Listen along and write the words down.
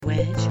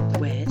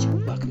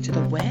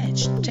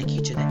edge, take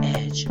you to the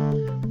edge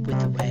with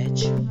the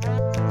wedge.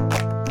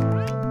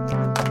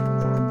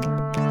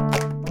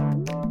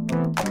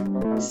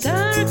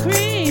 Sour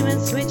cream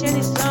and sweet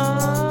jelly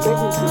sauce.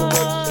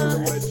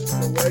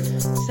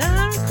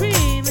 Sour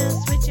cream and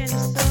sweet jelly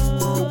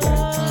sauce.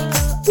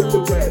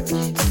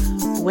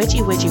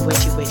 Wedgie, wedgie,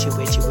 wedgie, wedgie,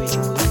 wedgie,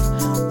 wedgie, woo.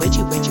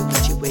 Wedgie, wedgie,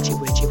 wedgie, wedgie,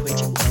 wedgie,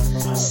 wedgie,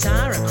 woo.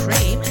 Sour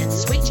cream and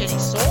sweet jelly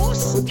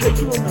sauce. We'll take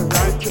you on the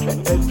ride to the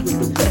edge with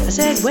the wedge. I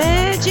said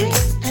wedgie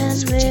and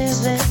sweet jelly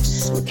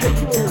sauce. We'll take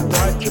you on the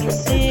ride to the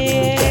edge with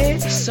the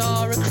wedge.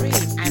 Sour cream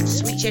and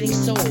sweet jelly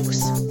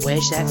sauce.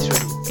 Wedge that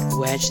through.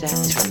 Wedge that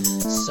through.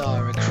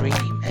 Sour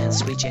cream and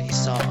sweet jelly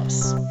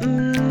sauce.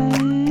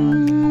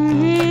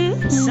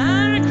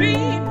 Sour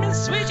cream and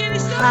sweet jelly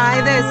sauce.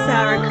 Hi there,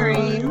 sour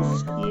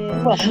creams.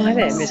 Well, hi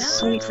there, Miss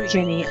Sour Sweet cream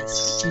Jenny and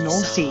sweet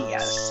jelly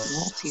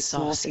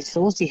Saucy.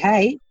 sauce.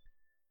 Hey,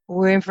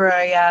 we're in for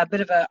a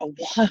bit of a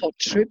wild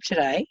trip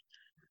today.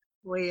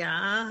 We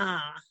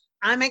are.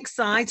 I'm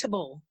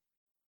excitable.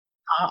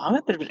 I'm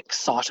a bit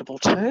excitable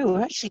too.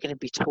 We're actually going to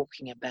be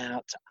talking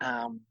about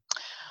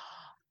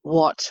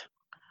what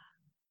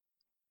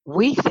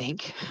we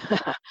think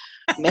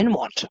men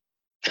want.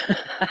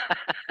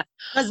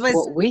 Because we're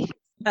What we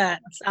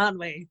experts, aren't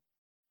we?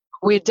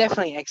 We're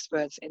definitely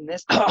experts in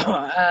this. Sorry,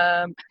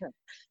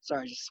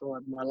 I just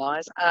swallowed my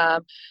lies.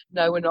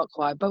 No, we're not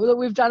quite. But look,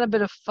 we've done a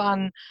bit of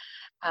fun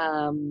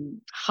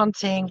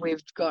hunting.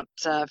 We've got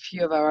a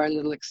few of our own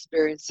little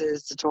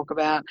experiences to talk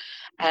about.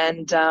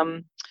 And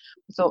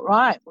we thought,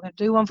 right, we're going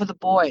to do one for the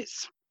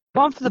boys.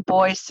 One for the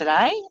boys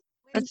today.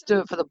 Let's do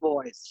it for the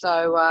boys.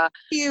 So, A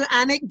few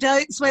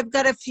anecdotes. We've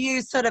got a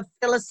few sort of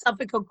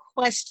philosophical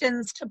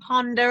questions to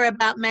ponder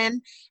about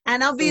men.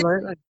 And obviously,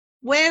 absolutely.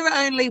 we're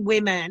only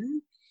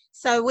women.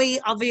 So we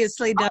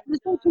obviously don't.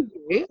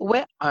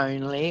 We're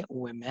only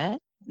women.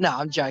 No,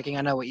 I'm joking.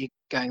 I know what you're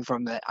going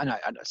from there. I know.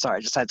 Sorry,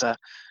 I just had to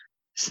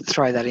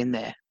throw that in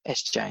there,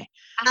 SJ.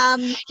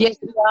 Yes,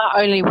 we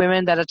are only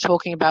women that are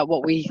talking about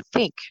what we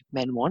think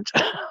men want.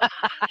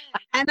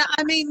 And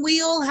I mean,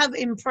 we all have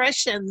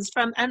impressions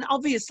from, and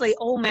obviously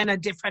all men are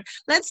different.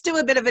 Let's do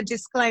a bit of a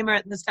disclaimer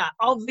at the start.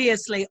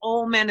 Obviously,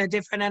 all men are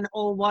different and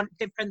all want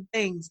different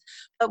things.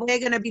 But we're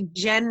going to be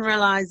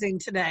generalizing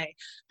today.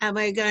 And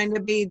we're going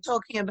to be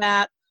talking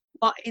about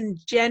what in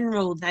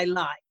general they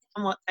like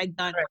and what they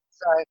don't like.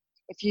 So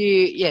if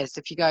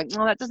you go,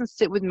 oh, that doesn't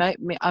sit with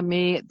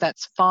me,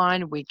 that's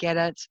fine. We get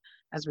it.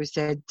 As we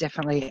said,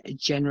 definitely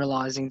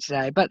generalizing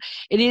today. But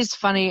it is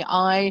funny.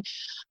 I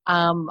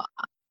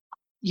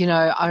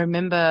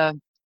remember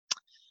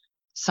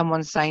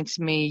someone saying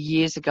to me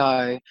years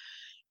ago,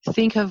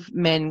 think of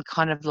men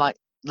kind of like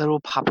little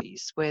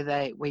puppies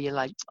where you're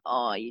like,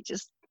 oh,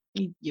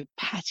 you're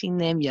patting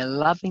them, you're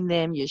loving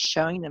them, you're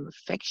showing them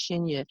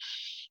affection,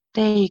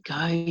 there you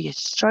go, you're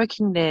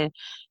stroking their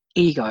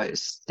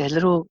egos,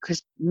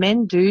 because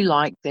men do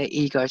like their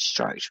ego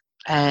stroked.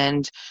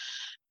 And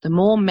the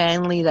more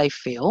manly they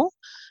feel,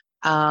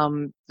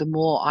 the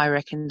more I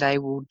reckon they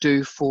will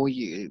do for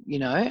you,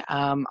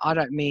 I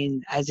don't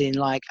mean as in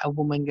like a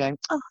woman going,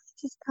 oh, I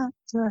just can't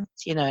do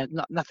it,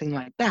 nothing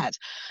like that.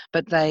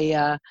 But they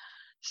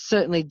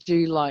certainly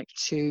do like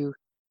to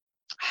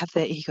have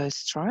their egos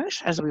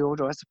stroked, as we all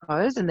do, I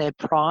suppose, and their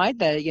pride.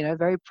 They're,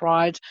 very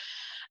pride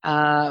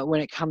when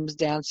it comes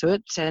down to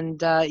it.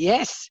 And,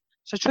 yes,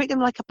 so treat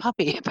them like a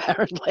puppy,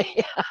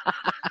 apparently.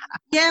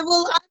 Yeah,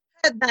 well,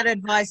 I've heard that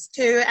advice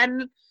too.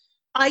 And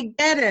I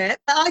get it,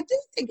 but I do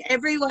think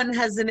everyone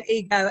has an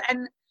ego.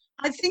 And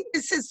I think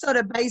this is sort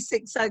of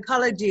basic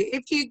psychology.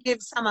 If you give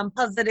someone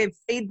positive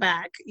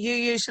feedback, you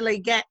usually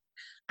get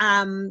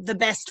the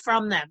best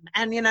from them.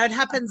 And, it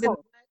happens in the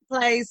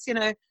workplace,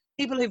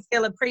 people who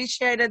feel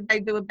appreciated,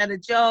 they do a better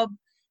job.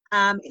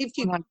 If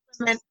you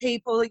compliment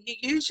people, you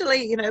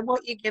usually,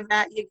 what you give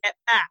out, you get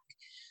back.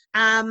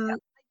 I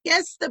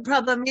guess the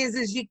problem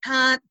is you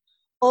can't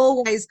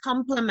always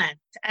compliment.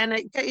 And,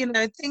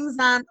 things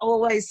aren't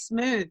always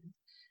smooth.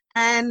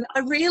 And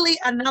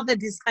another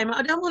disclaimer,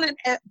 I don't want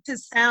it to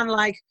sound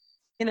like,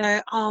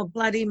 oh,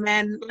 bloody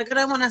men. Like, I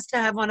don't want us to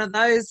have one of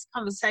those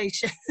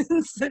conversations.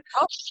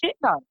 Oh, shit,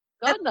 no.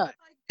 God, no. I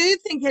do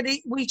think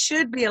we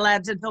should be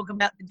allowed to talk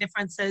about the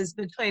differences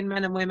between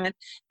men and women.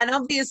 And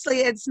obviously,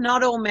 it's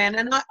not all men.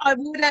 And I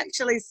would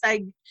actually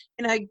say,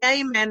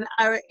 gay men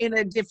are in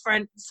a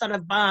different sort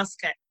of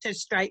basket to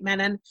straight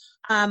men.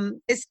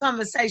 And this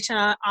conversation,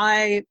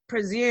 I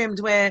presumed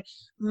we're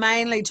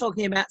mainly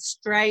talking about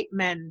straight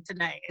men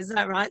today. Is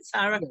that right,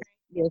 Sara?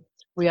 Yes,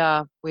 we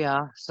are.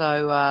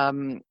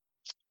 So,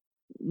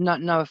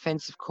 no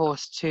offence, of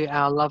course, to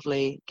our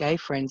lovely gay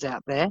friends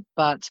out there,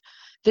 but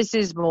this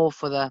is more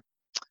for the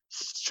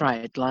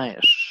straight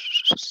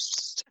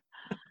laced.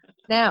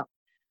 Now,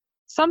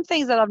 some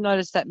things that I've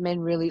noticed that men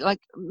really like.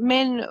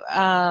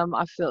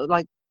 I feel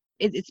like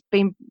it's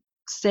been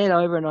said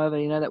over and over,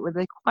 that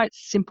they're quite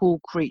simple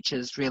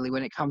creatures, really,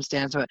 when it comes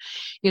down to it.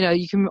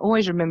 You can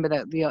always remember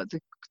that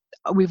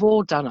we've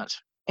all done it.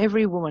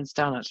 Every woman's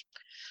done it.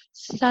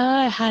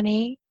 So,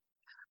 honey,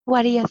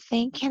 what are you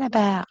thinking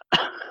about?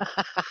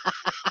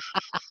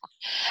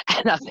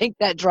 And I think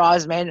that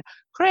drives men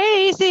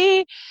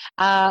crazy.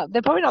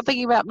 They're probably not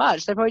thinking about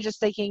much. They're probably just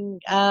thinking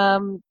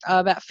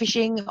about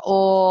fishing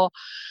or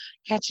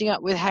catching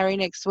up with Harry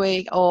next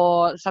week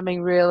or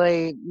something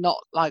really not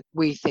like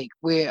we think.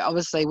 We're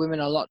obviously,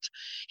 women are a lot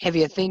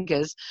heavier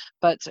thinkers,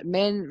 but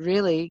men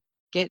really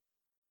get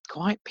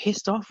quite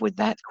pissed off with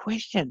that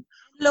question.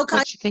 Look,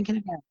 What you thinking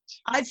about?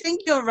 I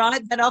think you're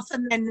right that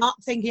often they're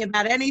not thinking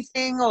about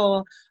anything,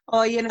 or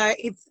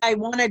if they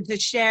wanted to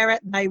share it,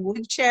 they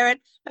would share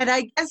it. But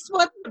I guess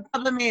what the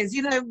problem is,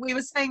 we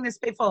were saying this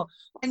before,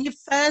 when you're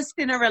first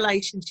in a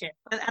relationship,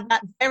 at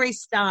that very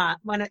start,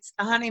 when it's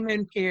the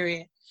honeymoon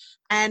period,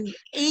 and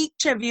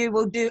each of you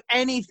will do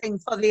anything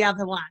for the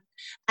other one.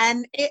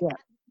 And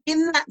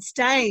in that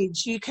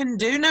stage, you can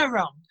do no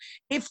wrong.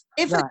 If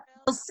a girl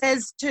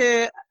says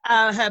to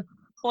her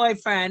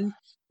boyfriend,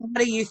 what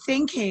are you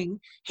thinking?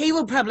 He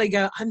will probably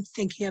go, I'm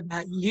thinking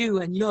about you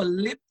and your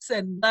lips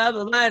and blah,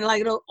 blah, blah, and like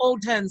it'll all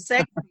turn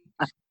sexy.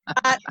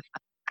 But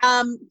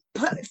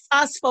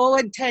fast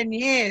forward 10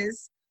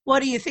 years,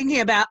 what are you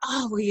thinking about?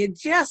 Oh, well, you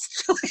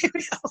just leave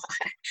me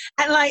alone.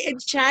 And like it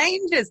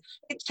changes.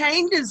 It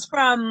changes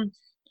from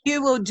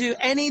you will do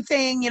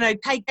anything,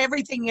 take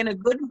everything in a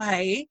good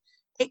way.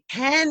 It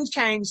can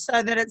change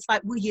so that it's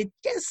like, will you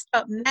just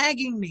stop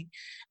nagging me?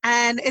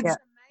 And it's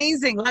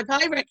amazing. Like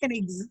I reckon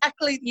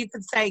you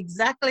could say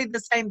exactly the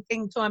same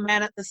thing to a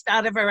man at the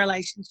start of a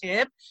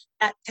relationship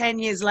that 10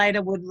 years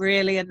later would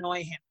really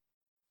annoy him.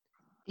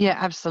 Yeah,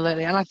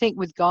 absolutely. And I think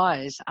with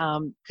guys,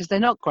 because they're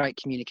not great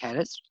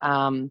communicators,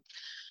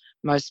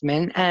 most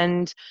men,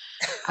 and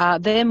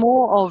they're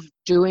more of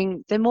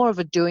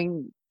a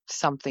doing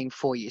something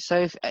for you.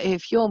 So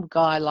if your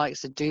guy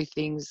likes to do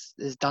things,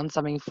 has done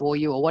something for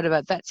you or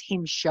whatever, that's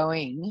him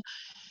showing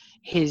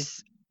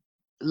his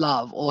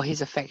love or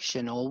his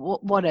affection or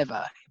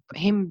whatever.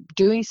 Him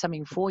doing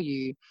something for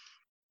you.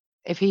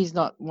 If he's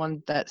not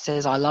one that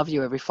says I love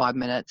you every 5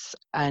 minutes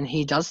and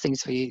he does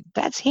things for you,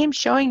 that's him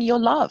showing your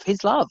love,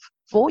 his love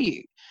for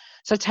you.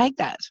 So take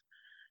that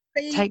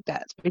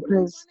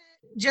because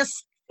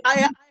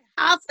I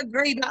half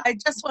agree, but I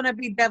just want to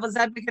be devil's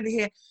advocate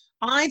here.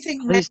 I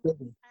think that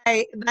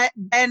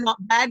they're not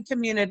bad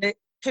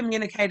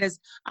communicators.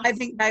 I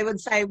think they would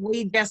say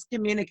we just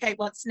communicate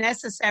what's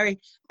necessary,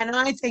 and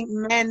I think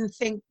men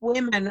think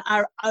women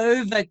are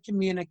over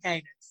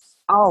communicators.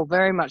 Oh,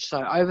 very much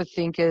so.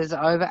 Overthinkers,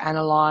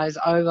 overanalyze,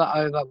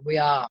 over. We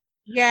are.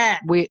 Yeah.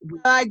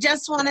 I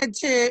just wanted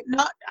to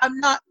I'm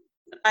not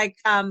like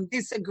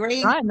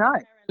disagreeing. No.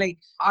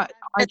 I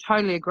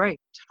totally agree.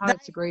 Totally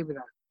agree with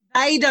that.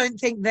 They don't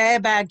think they're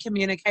bad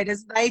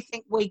communicators. They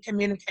think we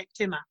communicate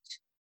too much.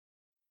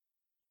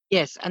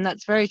 Yes, and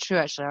that's very true,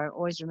 actually. I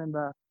always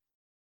remember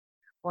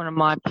one of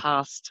my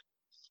past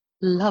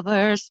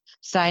lovers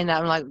saying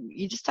that. I'm like,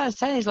 you just started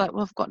saying it. He's like,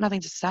 well, I've got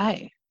nothing to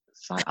say.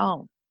 It's like,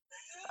 oh,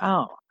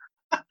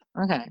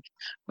 okay.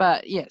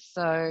 But, yes,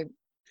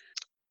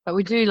 but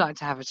we do like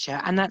to have a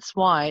chat, and that's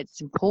why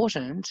it's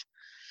important.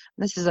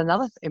 And this is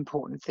another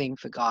important thing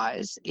for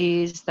guys,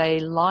 is they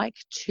like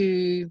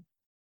to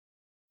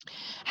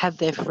have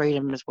their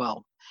freedom as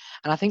well.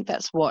 And I think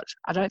that's what,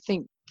 I don't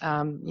think,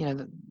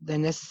 they're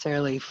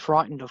necessarily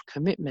frightened of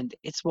commitment.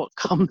 It's what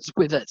comes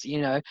with it,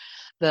 I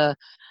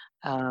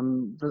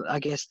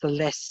guess the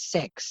less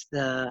sex,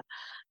 the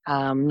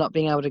not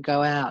being able to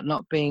go out,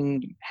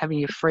 having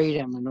your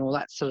freedom and all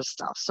that sort of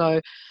stuff. So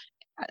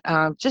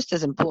just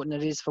as important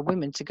it is for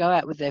women to go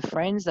out with their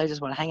friends. They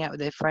just want to hang out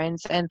with their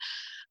friends. And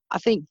I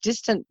think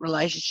distant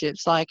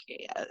relationships, like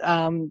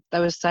they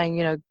were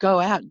saying, go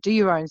out, do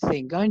your own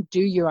thing, go and do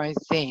your own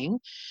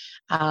thing.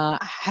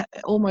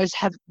 Almost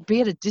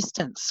be at a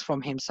distance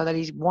from him so that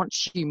he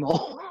wants you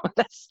more.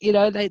 That's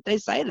they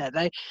say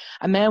that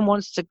a man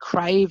wants to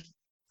crave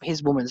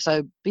his woman,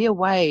 so be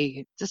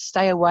away, just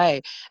stay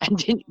away.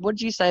 And what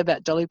did you say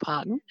about Dolly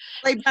Parton?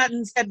 Dolly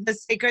Parton said the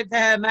secret to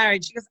her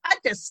marriage. She goes, I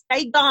just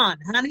stay gone,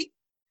 honey.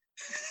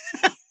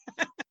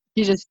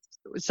 You just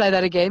say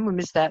that again. We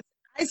missed that.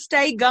 I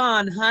stay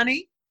gone,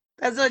 honey.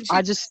 That's what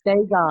I just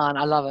stay gone.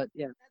 I love it.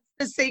 Yeah,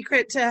 that's the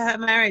secret to her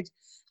marriage.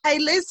 Hey,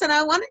 listen,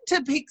 I wanted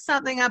to pick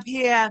something up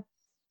here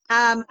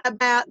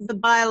about the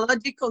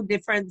biological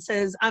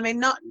differences. I mean,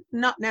 not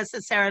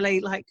necessarily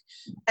like,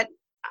 but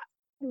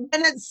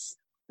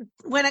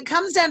when it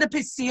comes down to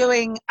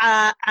pursuing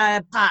a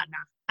partner,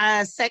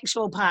 a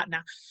sexual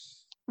partner,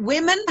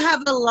 women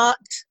have a lot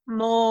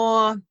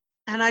more,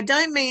 and I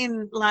don't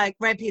mean like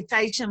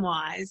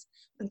reputation-wise,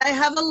 but they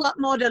have a lot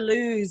more to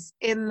lose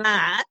in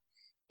that.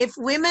 If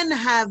women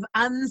have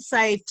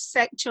unsafe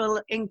sexual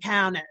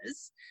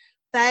encounters,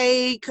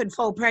 they could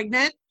fall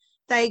pregnant.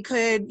 They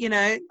could,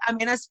 I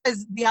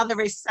suppose the other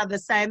risks are the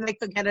same. They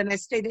could get an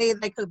STD.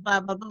 They could blah,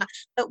 blah, blah.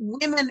 But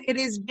women, it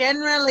is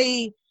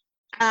generally,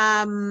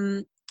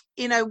 women,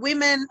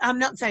 I'm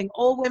not saying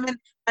all women,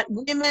 but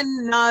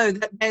women know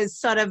that there's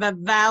sort of a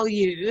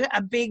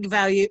big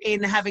value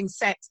in having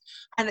sex.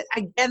 And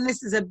again,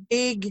 this is a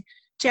big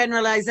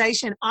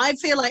generalization. I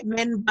feel like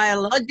men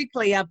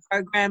biologically are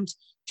programmed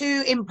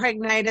to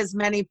impregnate as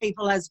many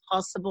people as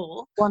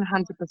possible.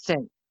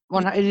 100%.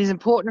 it is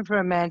important for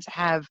a man to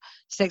have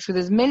sex with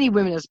as many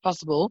women as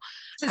possible,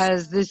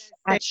 as this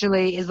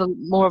actually is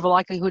more of a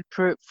likelihood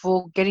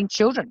for getting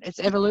children. It's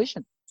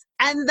evolution.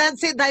 And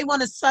that's it. They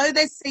want to sow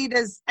their seed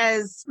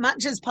as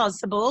much as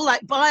possible.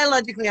 Like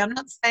biologically, I'm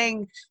not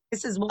saying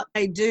this is what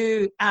they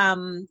do,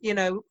 on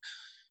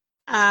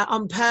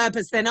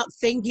purpose. They're not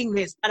thinking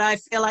this, but I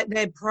feel like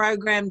they're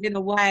programmed in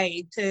a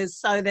way to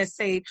sow their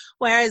seed.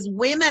 Whereas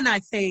women, I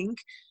think,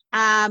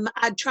 are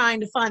trying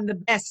to find the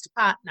best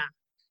partner.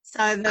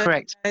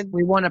 Correct.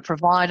 We want a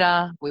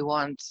provider. We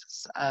want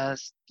the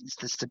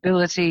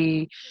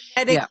stability.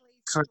 Yeah.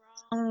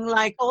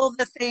 Like all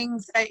the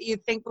things that you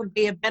think would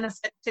be a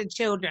benefit to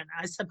children,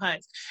 I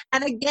suppose.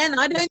 And again,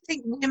 I don't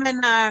think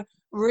women are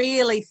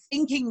really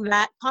thinking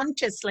that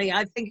consciously.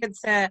 I think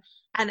it's an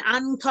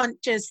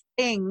unconscious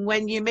thing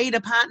when you meet a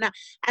partner.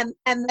 And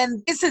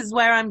then this is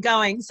where I'm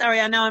going.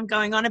 Sorry, I know I'm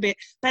going on a bit.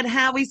 But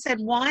how we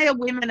said, why are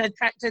women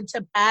attracted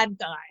to bad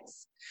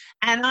guys?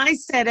 And I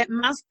said it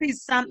must be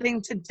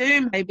something to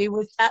do maybe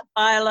with that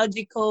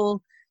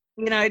biological,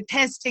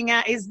 testing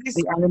out, is this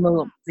the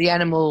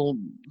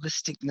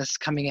animalisticness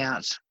coming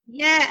out.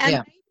 Yeah,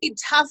 and maybe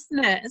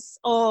toughness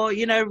or,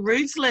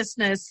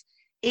 ruthlessness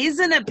is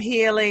an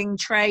appealing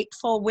trait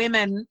for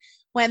women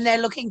when they're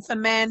looking for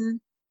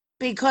men,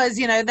 because,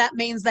 that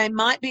means they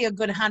might be a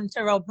good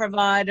hunter or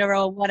provider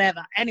or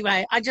whatever.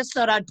 Anyway, I just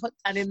thought I'd put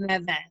that in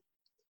there.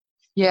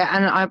 Yeah,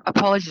 and I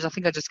apologize. I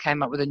think I just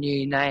came up with a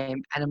new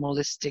name,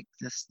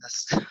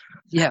 animalisticness.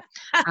 Yeah.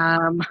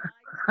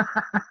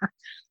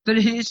 But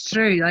it is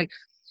true. Like,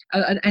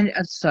 and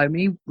so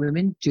many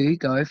women do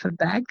go for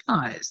bad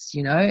guys.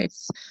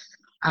 It's,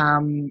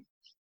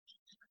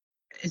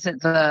 is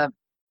it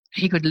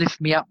he could lift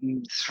me up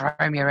and throw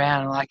me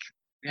around like,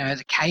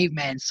 the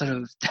caveman sort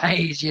of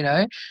days,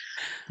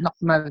 knock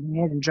them over the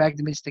head and drag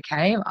them into the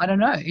cave. I don't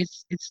know.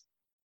 It's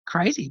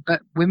crazy.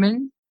 But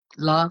women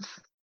love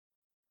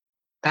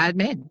bad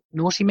men,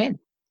 naughty men.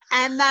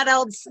 And that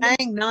old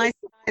saying, nice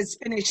guys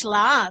finish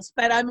last.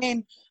 But I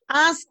mean,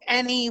 ask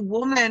any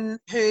woman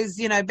who's,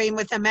 been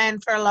with a man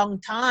for a long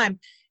time.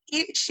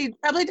 She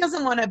probably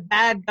doesn't want a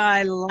bad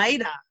guy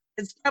later.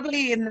 It's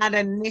probably in that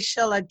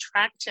initial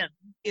attraction,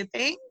 you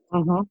think?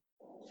 Mm-hmm.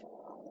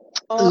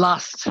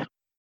 Lust.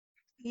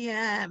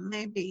 Yeah,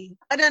 maybe.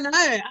 I don't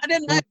know.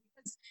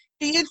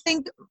 Do you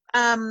think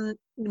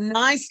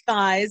nice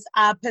guys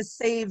are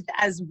perceived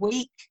as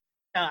weak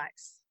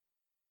guys?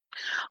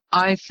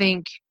 I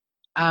think,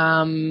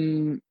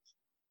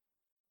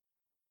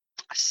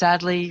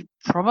 sadly,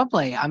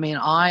 probably. I mean,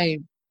 I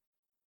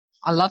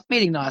love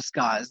meeting nice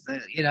guys.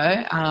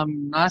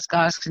 Nice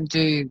guys can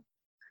do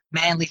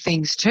manly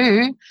things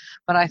too,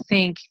 but I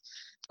think,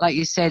 like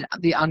you said,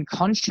 the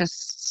unconscious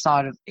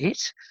side of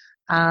it,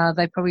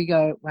 they probably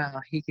go,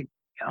 well, he could,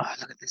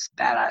 look at this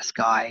badass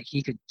guy.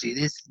 He could do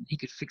this. He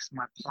could fix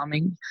my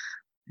plumbing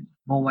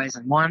more ways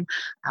than one.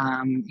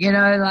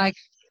 Like,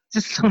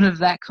 just sort of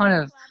that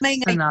kind of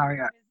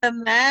scenario.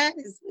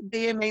 Do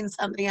you mean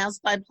something else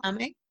by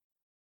plumbing?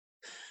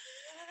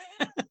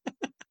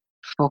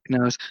 Fuck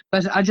knows.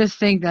 But I just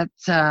think that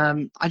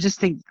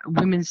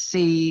women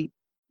see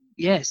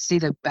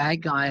the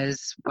bad guy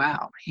as,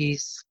 wow,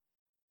 he's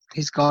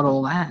got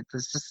all that.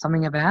 There's just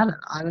something about it.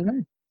 I don't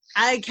know.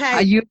 Okay.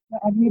 Have you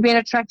been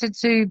attracted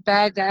to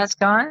bad ass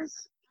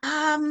guys?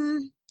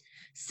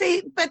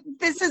 See, but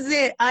this is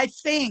it. I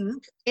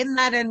think in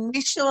that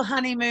initial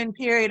honeymoon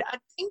period, I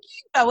think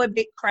you go a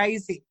bit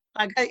crazy.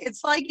 Like,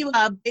 it's like you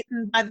are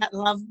bitten by that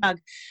love bug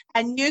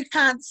and you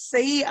can't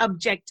see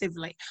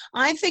objectively.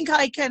 I think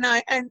I can,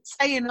 and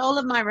say in all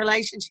of my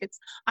relationships,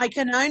 I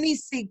can only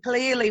see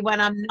clearly when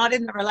I'm not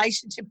in the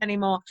relationship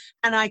anymore,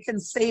 and I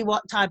can see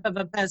what type of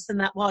a person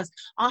that was.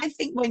 I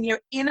think when you're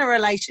in a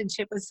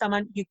relationship with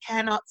someone, you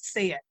cannot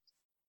see it.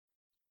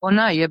 Well,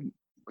 no,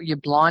 you're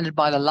blinded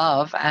by the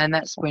love, and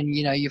that's when,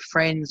 your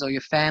friends or your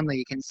family,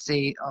 you can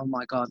see, oh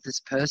my God, this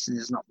person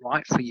is not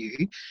right for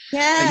you.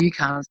 Yeah. But you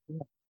can't see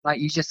it. Like,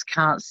 you just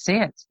can't see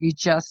it.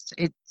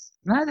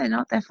 No, they're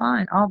not. They're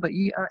fine. Oh, but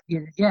it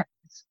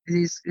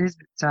is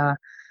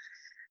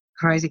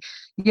crazy.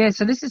 Yeah,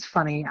 so this is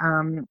funny.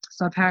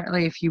 So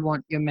apparently if you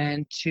want your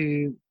man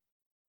to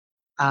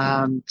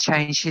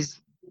change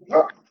his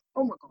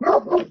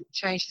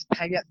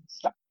behaviour.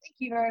 Thank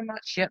you very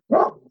much. Yep,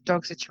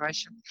 dog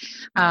situation.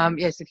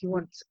 Yes, if you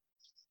want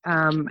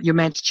your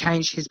man to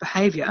change his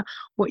behaviour,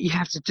 what you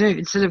have to do,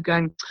 instead of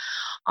going,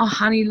 oh,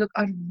 honey, look,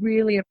 I'd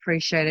really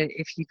appreciate it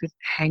if you could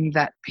hang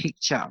that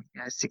picture,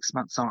 6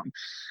 months on.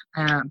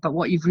 But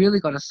what you've really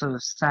got to sort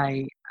of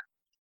say,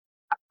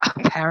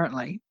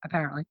 apparently,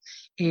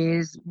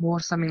 is more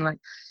something like,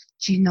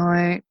 do you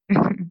know,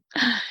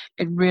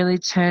 it really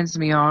turns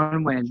me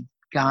on when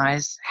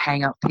guys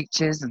hang up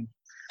pictures and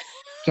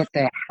get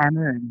their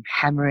hammer and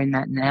hammer in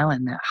that nail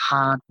in that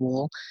hard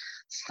wall.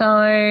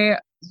 So,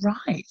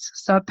 right.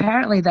 So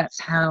apparently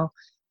that's how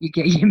you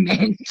get your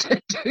men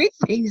to do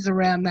things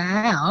around the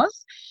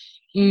house,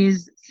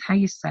 is how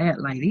you say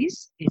it,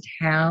 ladies. It's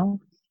how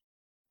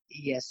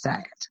you say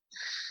it.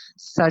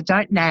 So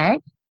don't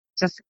nag.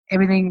 Just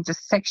everything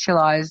just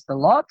sexualized a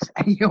lot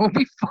and you'll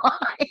be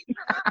fine.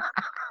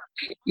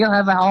 You'll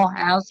have a whole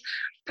house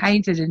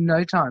painted in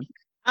no time.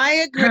 I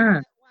agree.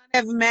 One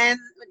of men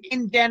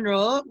in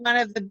general, one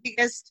of the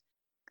biggest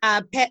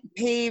pet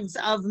peeves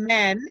of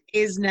men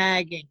is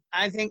nagging.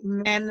 I think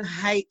men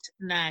hate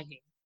nagging.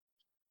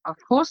 Of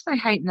course they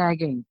hate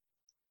nagging.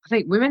 I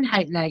think women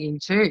hate nagging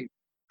too.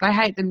 They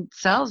hate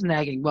themselves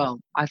nagging. Well,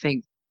 I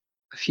think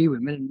a few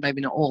women, maybe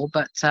not all,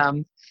 but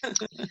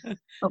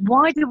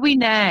why do we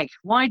nag?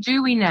 Why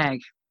do we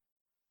nag?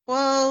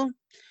 Well,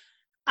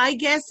 I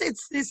guess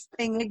it's this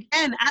thing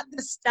again. At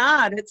the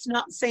start, it's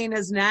not seen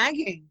as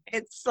nagging.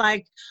 It's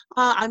like,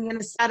 oh, I'm going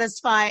to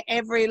satisfy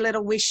every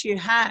little wish you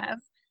have.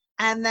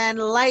 And then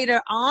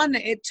later on,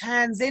 it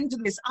turns into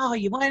this, oh,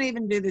 you won't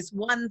even do this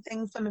one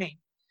thing for me.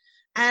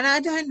 And I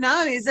don't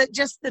know, is it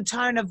just the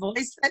tone of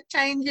voice that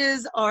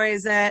changes, or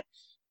is it,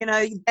 you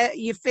know,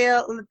 you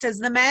feel, does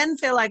the man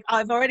feel like, oh,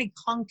 I've already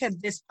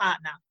conquered this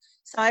partner,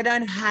 so I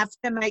don't have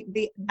to make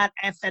that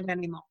effort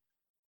anymore?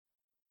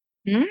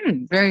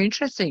 Very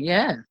interesting,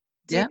 yeah.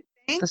 Yeah,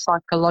 the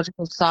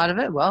psychological side of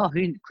it, well,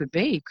 who could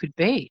be? Could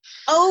be.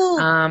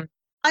 Oh,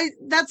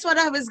 that's what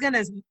I was going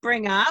to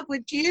bring up,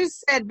 which you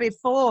said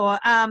before.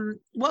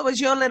 What was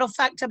your little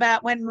fact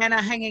about when men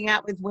are hanging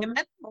out with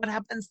women? What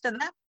happens to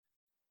them?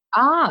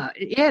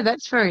 Yeah,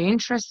 that's very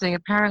interesting.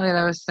 Apparently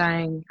they were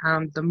saying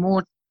the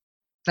more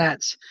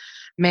that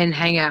men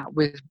hang out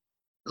with,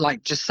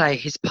 like, just say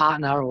his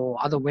partner or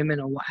other women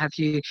or what have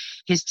you,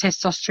 his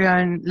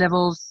testosterone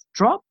levels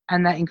drop,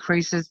 and that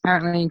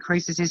apparently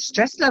increases his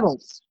stress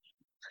levels.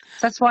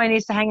 So that's why he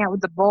needs to hang out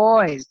with the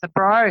boys, the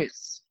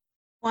bros.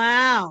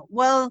 Wow.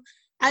 Well,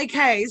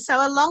 okay,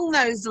 so along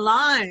those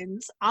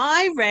lines,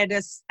 I read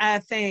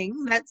a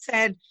thing that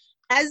said,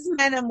 as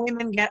men and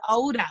women get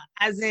older,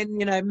 as in,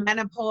 you know,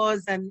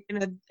 menopause and, you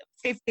know,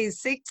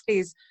 50s,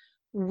 60s,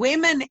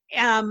 women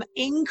have an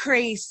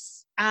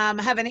increase in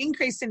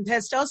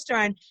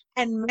testosterone,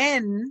 and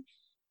men,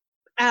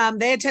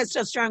 their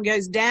testosterone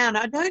goes down.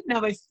 I don't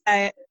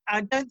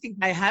think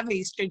they have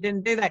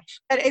estrogen, do they?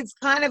 But it's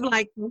kind of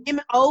like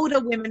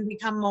older women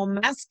become more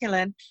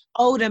masculine,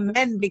 older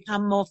men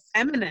become more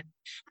feminine.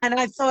 And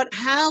I thought,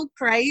 how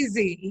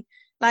crazy.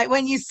 Like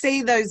when you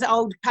see those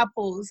old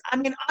couples, I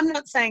mean, I'm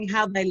not saying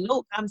how they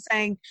look. I'm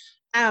saying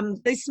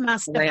this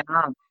must be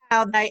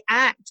how they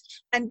act.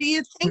 And do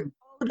you think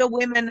older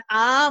women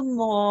are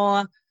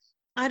more,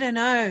 I don't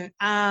know,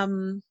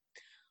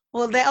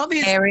 well, they're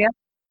obviously... Hairier?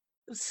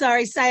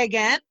 Sorry, say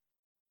again?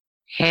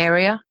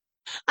 Hairier?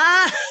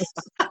 I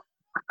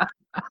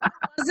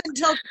wasn't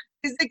talking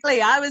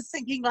physically. I was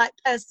thinking like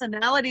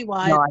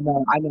personality-wise. No, I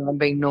know. I'm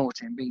being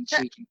naughty. I'm being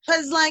cheeky.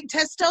 Because like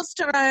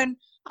testosterone...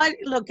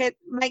 it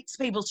makes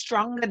people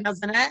stronger,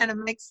 doesn't it? And it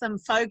makes them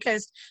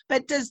focused.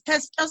 But does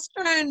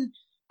testosterone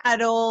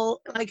at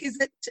all, like, is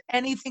it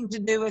anything to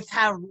do with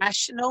how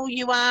rational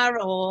you are,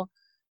 or?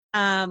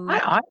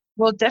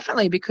 Well,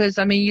 definitely, because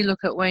I mean, you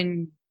look at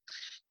when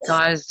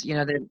guys, you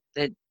know,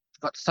 they've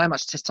got so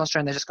much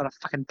testosterone, they just got to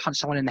fucking punch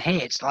someone in the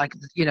head. Like,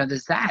 you know,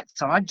 there's that.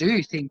 So I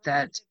do think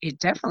that it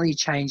definitely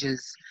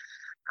changes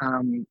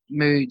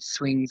mood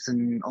swings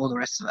and all the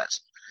rest of it.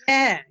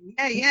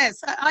 Yeah.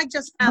 So I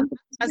just found it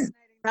fascinating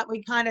that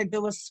we kind of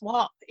do a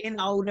swap in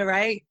older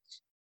age.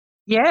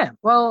 Yeah,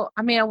 well,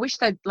 I mean, I wish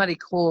they'd bloody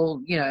call,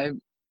 you know,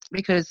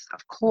 because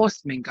of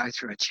course men go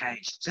through a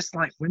change, just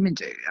like women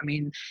do. I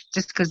mean,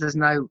 just because there's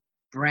no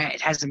brand,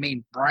 it hasn't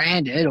been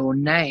branded or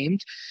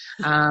named.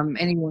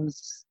 Anyone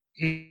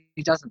who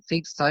doesn't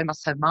think so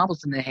must have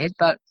marbles in their head.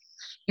 But,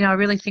 you know, I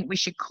really think we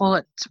should call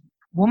it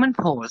woman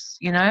pause,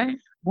 you know,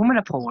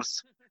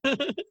 womanopause.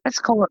 Let's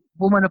call it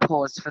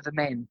womanopause for the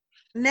men.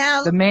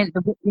 Now,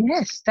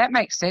 yes, that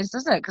makes sense,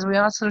 doesn't it? Because we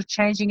are sort of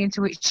changing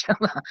into each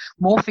other,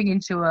 morphing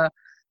into a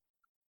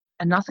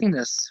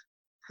nothingness.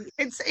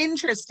 It's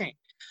interesting.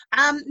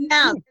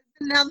 Now,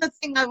 another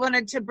thing I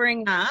wanted to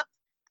bring up,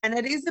 and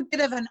it is a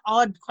bit of an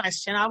odd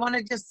question. I want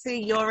to just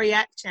see your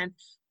reaction.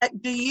 But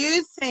do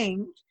you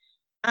think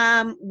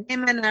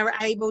women are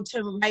able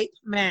to rape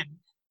men?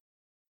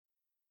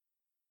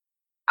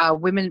 Are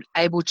women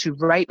able to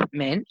rape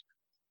men?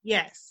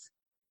 Yes.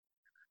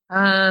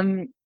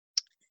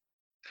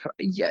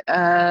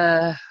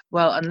 Yeah,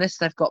 well, unless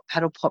they've got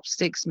paddle pop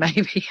sticks,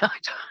 maybe.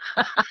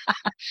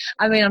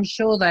 I mean, I'm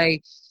sure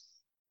they...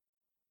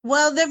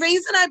 Well, the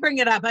reason I bring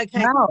it up, okay,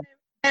 No.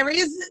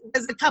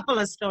 there's a couple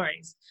of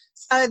stories.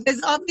 So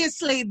there's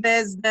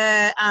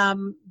the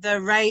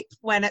rape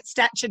when it's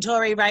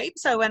statutory rape.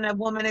 So when a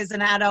woman is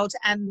an adult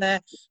and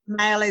the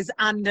male is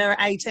under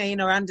 18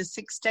 or under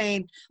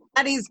 16,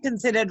 that is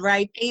considered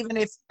rape, even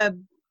if the,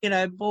 you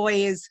know, boy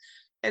is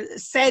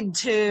said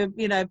to,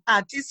 you know,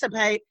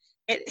 participate.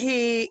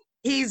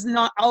 He's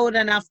not old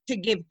enough to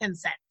give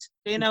consent.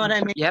 Do you know what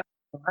I mean? Yep.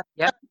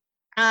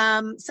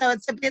 So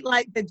it's a bit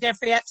like the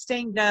Jeffrey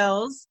Epstein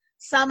girls.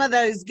 Some of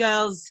those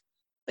girls,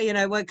 you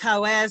know, were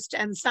coerced,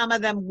 and some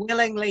of them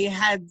willingly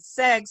had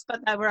sex, but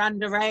they were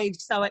underage,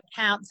 so it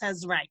counts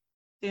as rape.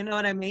 Do you know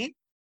what I mean?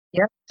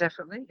 Yep,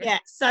 definitely. Yeah.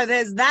 So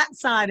there's that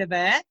side of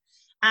it.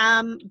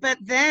 But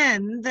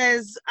then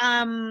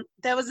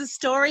there was a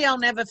story I'll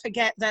never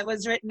forget that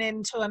was written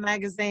into a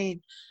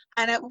magazine,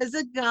 and it was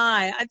a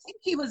guy. I think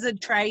he was a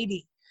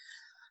tradie,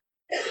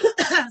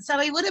 so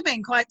he would have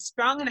been quite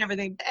strong and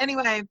everything. But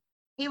anyway,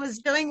 he was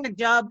doing a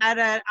job at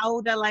an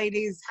older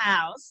lady's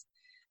house,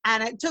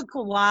 and it took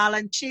a while,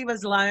 and she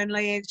was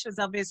lonely. She was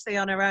obviously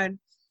on her own,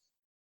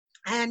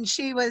 and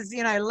she was,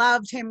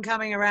 loved him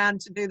coming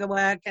around to do the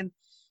work, and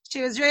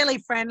she was really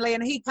friendly,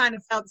 and he kind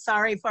of felt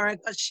sorry for her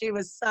because she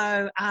was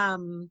so,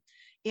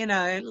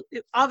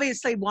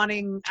 obviously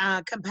wanting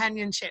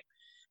companionship.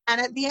 And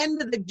at the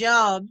end of the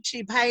job,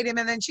 she paid him,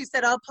 and then she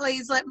said, "Oh,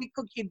 please let me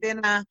cook you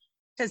dinner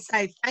to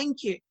say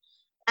thank you."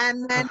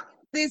 And then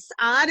this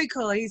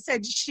article, he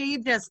said she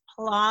just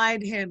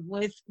plied him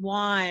with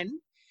wine,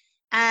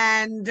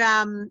 and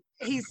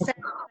he said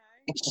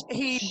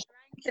he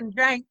drank and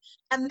drank,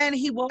 and then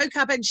he woke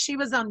up and she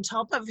was on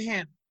top of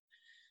him.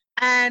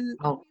 And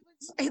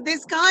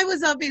this guy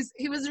was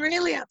he was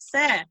really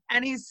upset,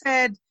 and he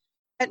said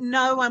that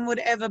no one would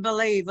ever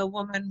believe a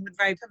woman would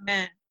rape a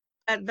man.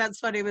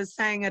 That's what he was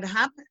saying had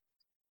happened.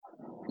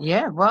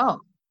 Yeah, well,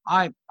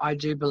 I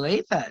do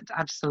believe that,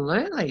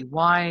 absolutely.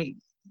 Why,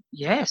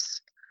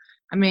 yes.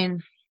 I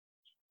mean,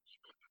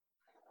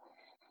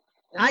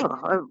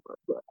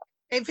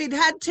 if he'd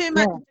had too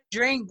much to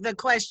drink, the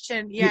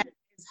question, is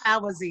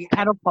how was he?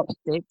 Paddle pop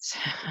sticks.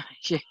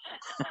 Yeah.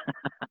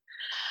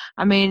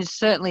 I mean,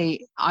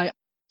 certainly,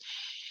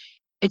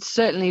 it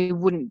certainly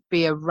wouldn't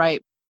be a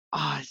rape.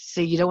 Oh,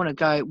 see, you don't want to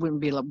go, it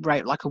wouldn't be a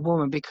rape like a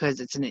woman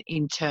because it's an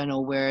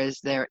internal, whereas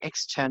they're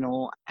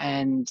external.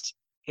 And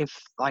if,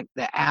 like,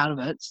 they're out of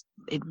it,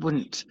 it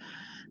wouldn't,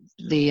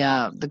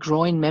 the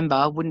groin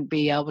member wouldn't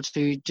be able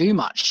to do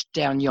much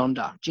down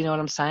yonder. Do you know what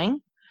I'm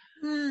saying?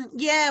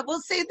 Yeah,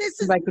 well, see,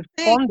 this is they could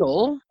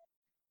fondle.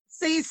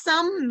 See,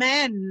 some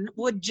men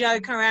would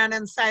joke around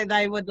and say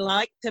they would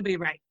like to be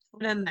raped,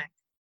 wouldn't they?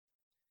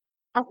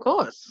 Of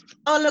course.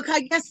 Oh, look,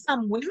 I guess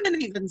some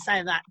women even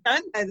say that,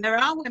 don't they? There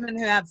are women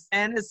who have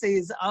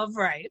fantasies of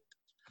rape.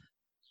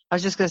 I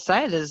was just going to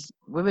say, there's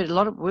women, a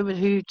lot of women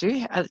who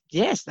do,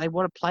 yes, they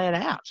want to play it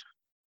out.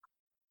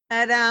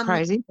 But,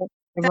 crazy.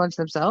 Everyone's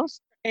themselves.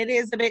 It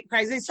is a bit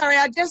crazy. Sorry,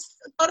 I just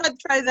thought I'd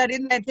throw that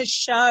in there to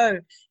show,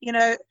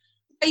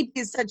 rape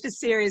is such a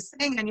serious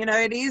thing, and,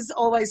 it is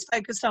always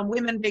focused on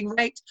women being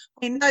raped.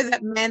 We know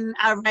that men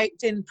are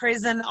raped in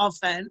prison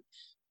often.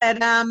 But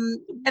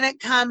when it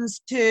comes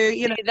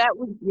to, that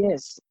was,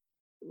 yes,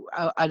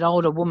 an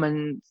older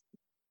woman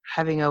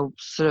having a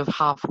sort of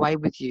halfway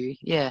with you,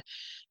 yeah.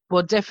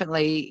 Well,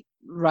 definitely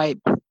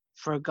rape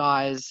for a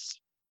guy is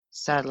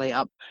sadly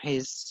up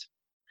the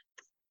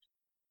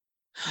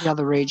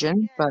other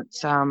region, but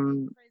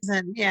prison,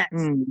 yes.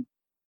 And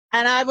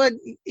I would,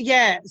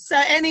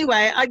 So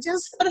anyway, I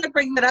just thought I'd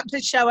bring that up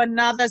to show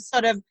another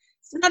sort of,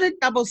 it's not a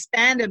double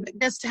standard, but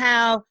just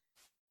how,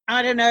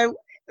 I don't know,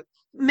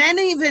 men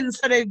even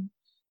sort of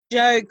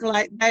joke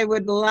like they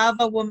would love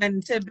a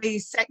woman to be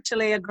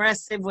sexually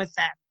aggressive with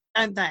them,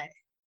 don't they?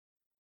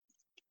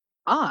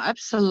 Oh,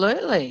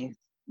 absolutely.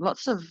 I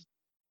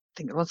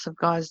think lots of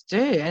guys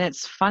do. And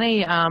it's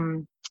funny,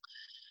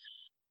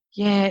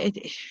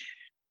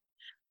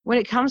 when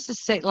it comes to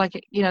sex,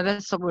 like,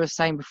 that's what we were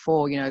saying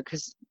before,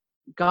 because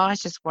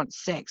guys just want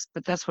sex,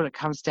 but that's what it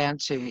comes down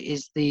to,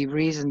 is the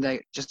reason they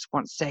just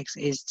want sex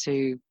is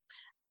to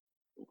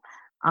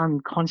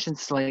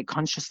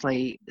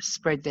consciously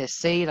spread their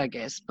seed, I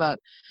guess. But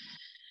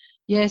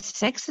yeah,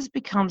 sex has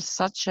become it's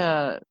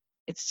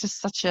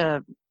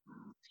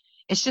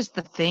just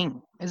the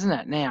thing, isn't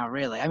it, now,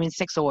 really? I mean,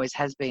 sex always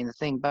has been the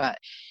thing, but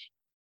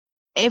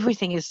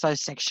everything is so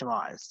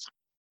sexualized.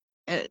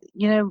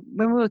 When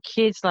we were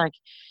kids, like,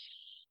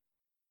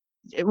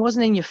 it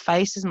wasn't in your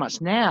face as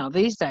much. Now,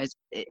 these days,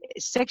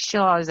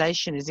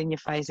 sexualization is in your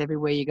face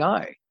everywhere you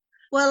go.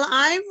 Well,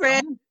 I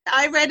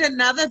read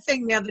another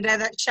thing the other day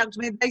that shocked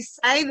me. They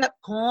say that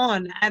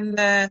porn and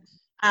the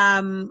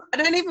I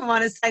don't even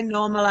want to say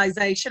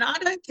normalization. I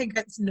don't think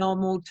it's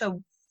normal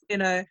to,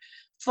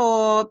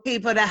 for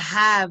people to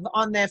have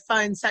on their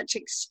phone such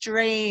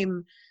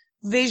extreme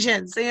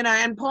visions,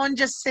 and porn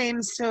just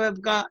seems to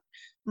have got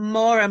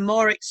more and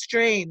more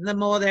extreme the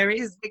more there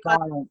is. Because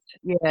violent.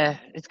 Yeah,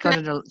 it's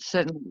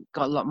certainly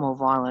got a lot more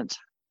violent.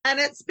 And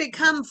it's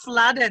become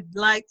flooded,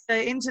 like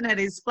the internet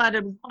is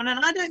flooded with porn. And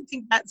I don't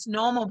think that's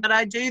normal, but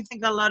I do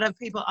think a lot of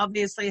people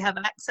obviously have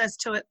access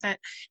to it that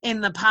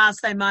in the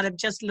past they might have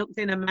just looked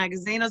in a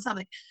magazine or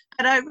something.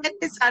 But I read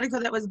this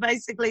article that was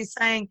basically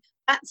saying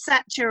that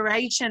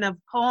saturation of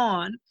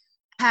porn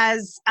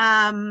has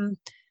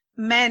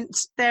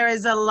meant there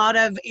is a lot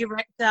of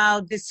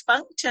erectile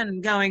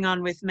dysfunction going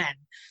on with men.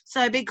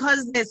 So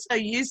because they're so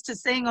used to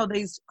seeing all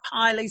these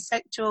highly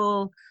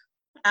sexual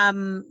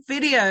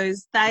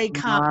videos, they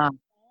can't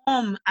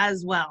perform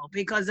as well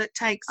because it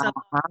takes a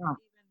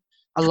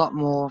lot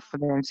more for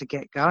them to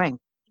get going.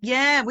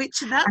 Yeah,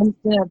 and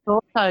it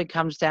also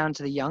comes down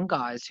to the young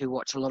guys who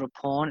watch a lot of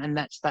porn, and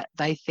that's that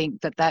they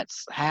think that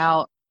that's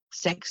how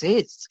sex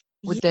is.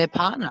 with their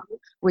partner,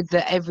 with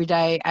the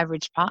everyday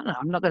average partner.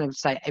 I'm not going to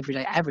say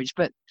everyday average,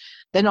 but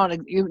they're not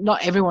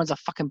everyone's a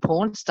fucking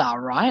porn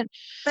star, right?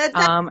 But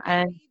that's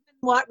And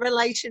what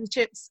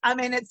relationships, I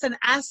mean, it's an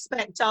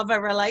aspect of a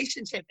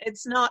relationship.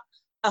 It's not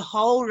a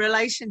whole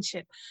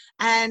relationship.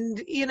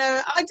 And, you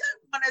know, I don't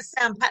want to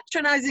sound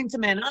patronizing to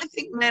men. I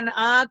think men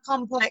are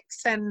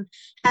complex and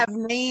have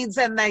needs,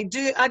 and they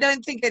do. I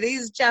don't think it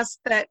is just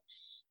that,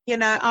 you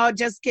know, I'll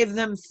just give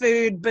them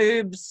food,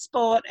 boobs,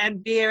 sport,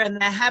 and beer,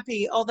 and they're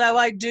happy. Although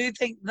I do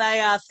think they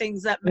are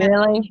things that men.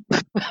 really,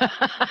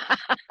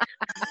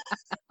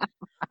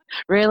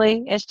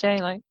 really,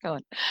 SJ, like, go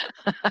on.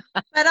 But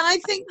I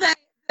think that,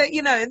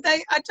 you know,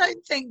 I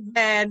don't think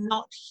they're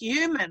not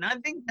human. I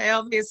think they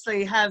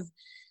obviously have,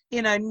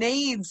 you know,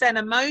 needs and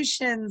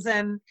emotions.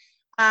 And,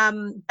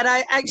 but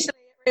I actually,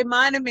 it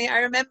reminded me, I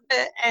remember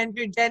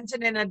Andrew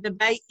Denton in a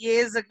debate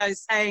years ago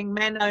saying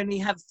men only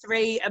have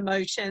 3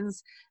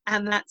 emotions,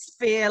 and that's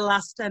fear,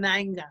 lust, and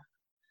anger.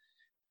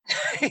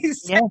 He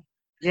said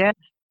Yeah.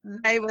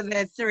 they were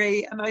their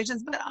 3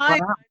 emotions. But I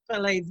Wow.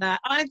 don't believe that.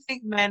 I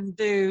think men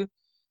do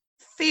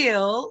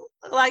feel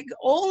like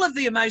all of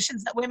the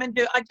emotions that women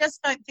do. I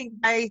just don't think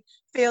they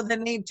feel the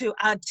need to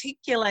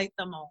articulate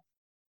them all.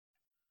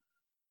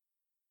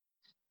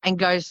 And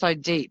go so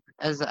deep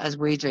as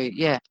we do,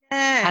 Yeah.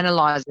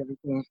 analyze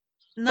everything.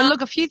 No, But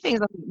look, a few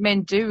things I think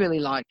men do really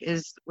like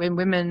is when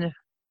women,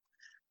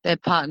 their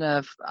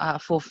partner, are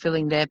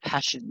fulfilling their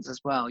passions as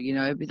well. You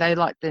know, they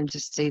like them to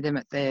see them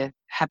at their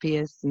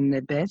happiest and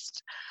their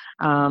best.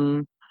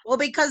 well,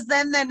 because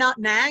then they're not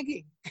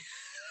nagging.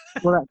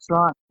 Well, that's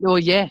right. Well,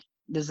 yeah,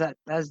 there's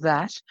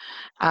that.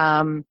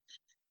 And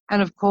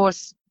of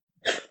course,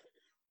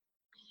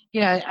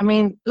 you know, I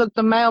mean, look,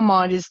 the male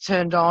mind is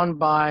turned on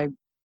by,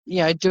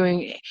 you know,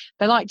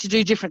 they like to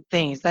do different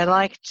things. They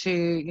like to,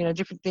 you know,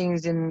 different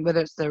things in whether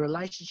it's their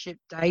relationship,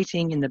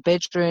 dating, in the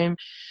bedroom.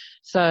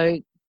 So,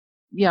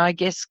 you know, I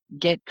guess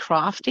get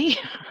crafty.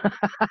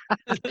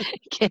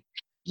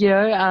 You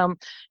know,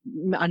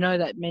 I know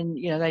that men,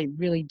 you know, they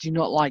really do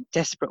not like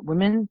desperate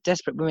women.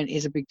 Desperate women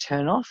is a big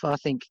turn off, I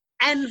think.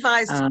 And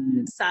vice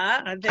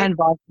versa. I think. And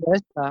vice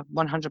versa,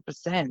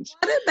 100%.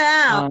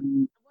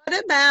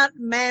 What about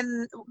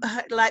men,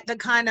 like the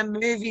kind of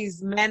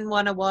movies men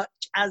want to watch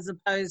as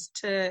opposed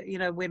to, you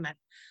know, women?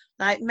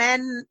 Like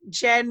men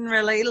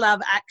generally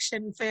love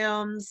action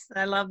films.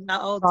 They love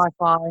the old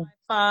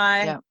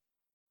sci-fi. Yeah.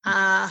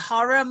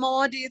 Horror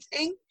more, do you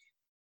think?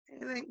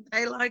 Do you think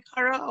they like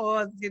horror,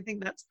 or do you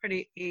think that's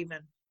pretty even?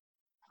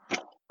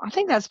 I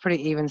think that's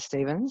pretty even,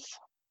 Stevens.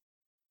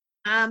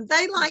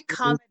 They like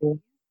comedy.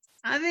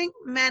 I think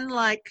men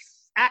like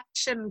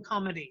action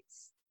comedies.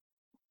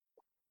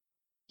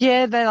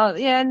 Yeah,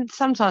 and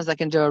sometimes they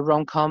can do a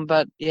rom-com,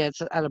 but yeah,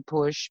 it's at a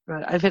push.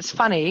 But if it's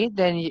funny,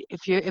 then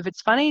if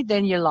it's funny,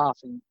 then you're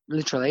laughing,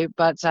 literally.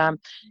 But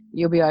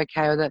you'll be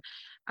okay with it.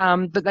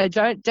 But they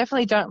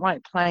definitely don't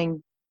like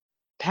playing.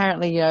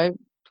 Apparently, you know,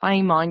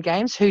 playing mind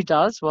games. Who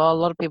does? Well, a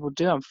lot of people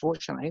do,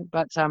 unfortunately.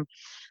 But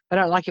they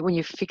don't like it when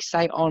you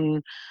fixate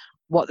on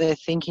what they're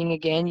thinking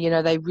again. You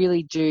know, they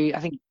really do. I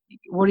think,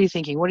 what are you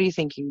thinking? What are you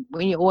thinking?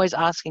 When you're always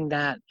asking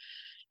that,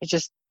 it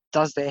just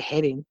does their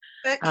head in.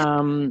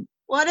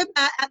 What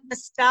about at the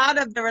start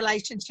of the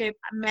relationship,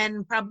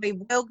 men probably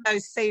will go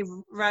see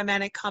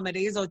romantic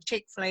comedies or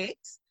chick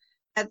flicks,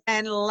 and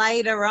then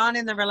later on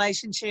in the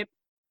relationship,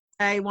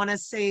 they want to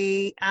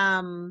see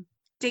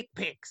dick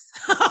pics.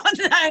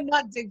 No,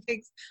 not dick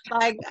pics,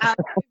 like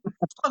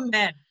for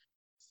men,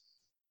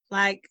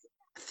 like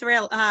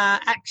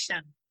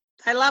action.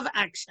 They love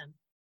action.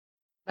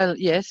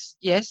 Yes,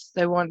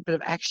 they want a bit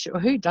of action.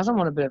 Who doesn't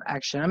want a bit of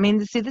action? I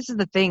mean, see, this is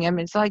the thing. I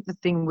mean, it's like the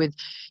thing with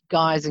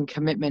guys and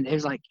commitment. It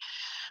was like,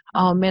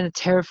 oh, men are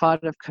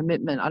terrified of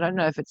commitment. I don't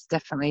know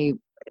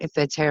if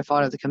they're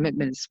terrified of the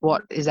commitment, it's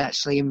what is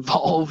actually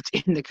involved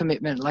in the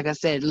commitment. Like I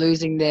said,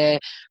 losing their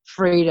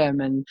freedom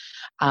and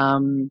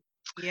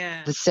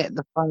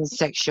the fun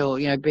sexual,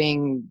 you know,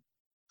 being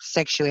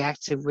sexually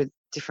active with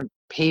different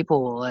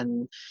people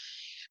and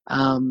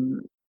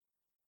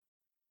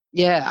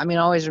yeah, I mean,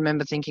 I always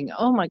remember thinking,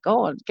 oh my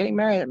God, getting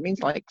married, it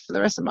means like for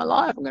the rest of my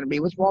life, I'm going to be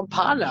with one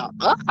partner.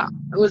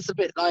 It was a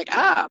bit like,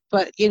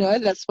 but you know,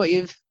 that's what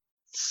you've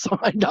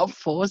signed up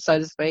for, so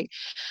to speak.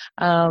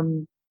 Yeah,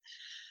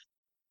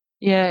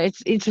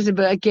 it's interesting.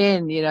 But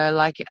again, you know,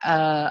 like,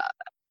 I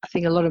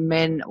think a lot of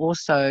men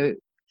also,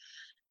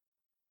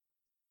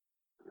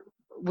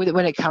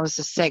 when it comes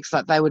to sex,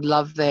 like they would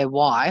love their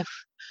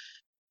wife,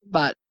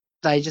 but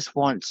they just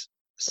want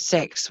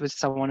sex with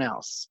someone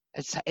else.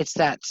 It's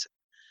that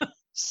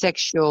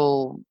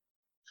sexual,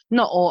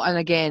 not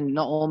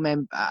all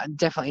men,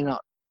 definitely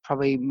not,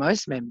 probably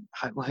most men,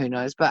 who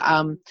knows, but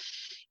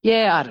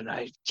yeah, I don't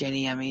know,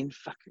 Jenny, I mean,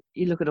 fuck,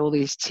 you look at all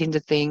these Tinder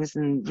things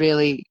and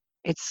really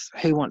it's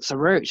who wants a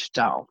root,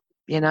 doll,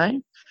 you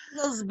know?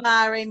 Singles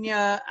bar in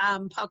your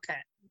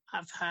pocket,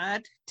 I've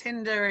heard.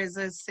 Tinder is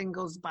a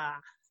singles bar.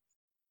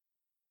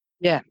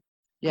 Yeah.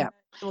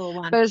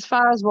 But as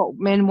far as what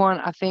men want,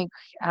 I think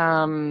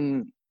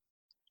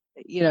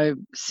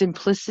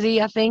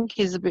simplicity, I think,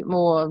 is a bit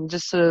more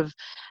just sort of,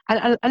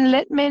 and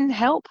let men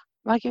help.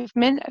 Like if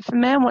a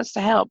man wants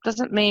to help,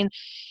 doesn't mean,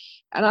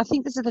 and I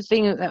think this is the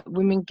thing that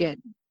women get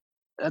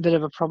a bit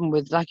of a problem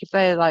with. Like if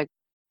they're like,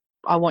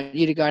 I want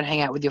you to go and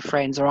hang out with your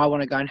friends, or I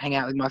want to go and hang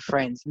out with my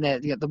friends, and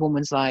the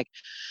woman's like,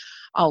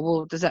 oh,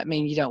 well, does that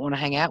mean you don't want to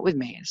hang out with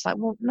me? And it's like,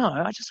 well, no,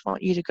 I just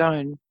want you to go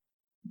and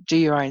do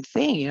your own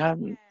thing.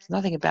 There's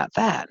nothing about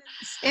that.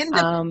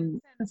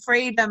 Independence and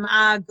freedom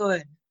are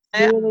good.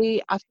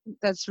 Really, I think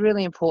that's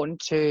really important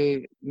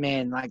to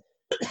men. Like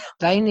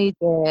they need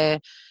their,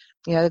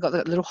 they've got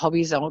the little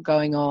hobbies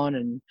going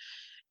on,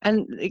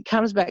 and it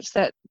comes back to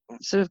that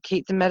sort of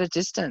keep them at a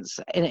distance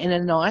in a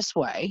nice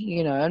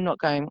way. I'm not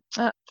going,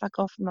 fuck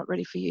off, I'm not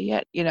ready for you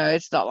yet.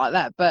 It's not like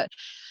that, but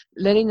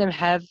letting them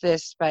have their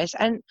space,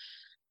 and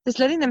just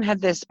letting them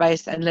have their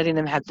space and letting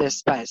them have their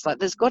space. Like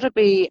there's got to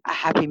be a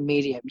happy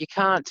medium. You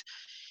can't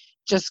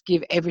just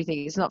give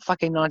everything. It's not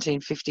fucking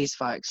 1950s,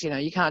 folks.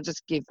 You can't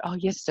just give, oh,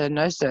 yes, sir,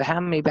 no, sir.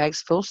 How many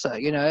bags full, sir?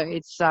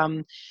 It's,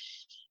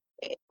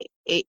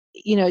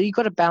 you've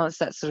got to balance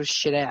that sort of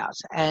shit out.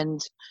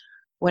 And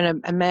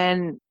when a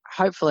man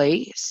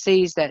hopefully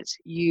sees that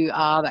you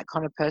are that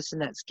kind of person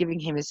that's giving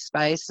him his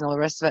space and all the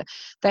rest of it,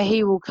 that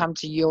he will come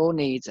to your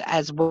needs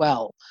as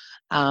well,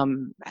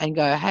 and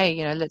go,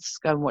 hey, let's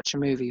go and watch a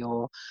movie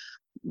or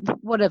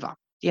whatever.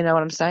 You know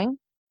what I'm saying?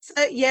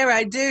 So, yeah,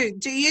 I do.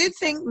 Do you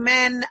think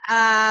men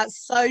are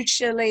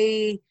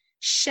socially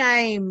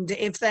shamed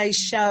if they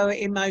show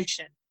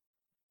emotion?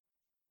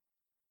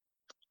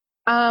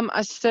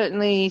 I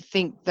certainly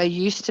think they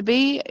used to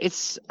be.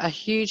 It's a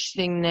huge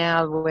thing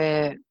now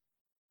where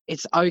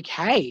it's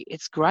okay.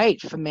 It's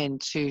great for men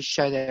to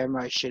show their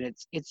emotion.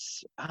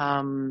 It's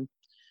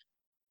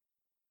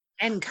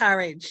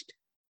encouraged.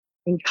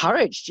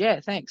 Encouraged, yeah,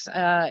 thanks.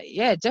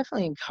 Yeah,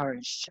 definitely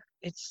encouraged.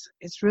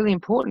 It's really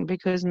important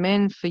because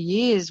men for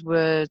years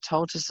were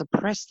told to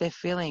suppress their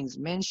feelings.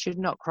 Men should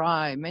not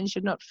cry. Men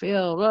should not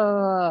feel.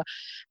 Blah,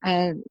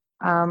 and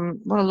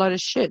what a load of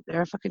shit.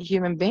 They're a fucking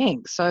human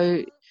being.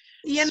 So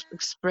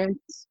express.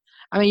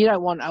 I mean, you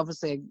don't want,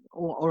 obviously,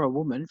 or a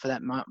woman for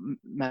that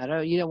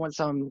matter, you don't want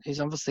someone who's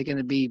obviously going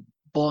to be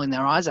bawling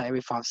their eyes out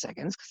every 5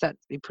 seconds, because that'd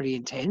be pretty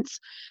intense.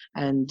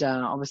 And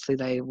obviously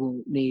they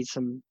will need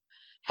some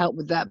help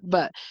with that.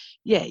 But,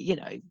 yeah,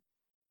 I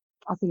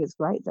think it's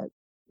great that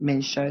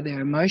men show their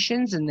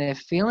emotions and their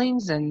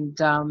feelings and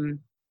are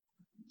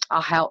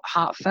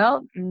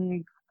heartfelt.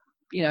 And,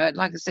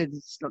 like I said,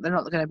 they're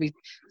not going to be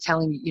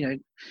telling,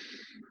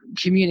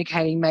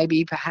 communicating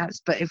maybe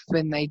perhaps, but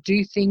when they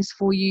do things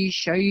for you,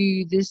 show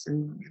you this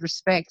and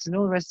respect and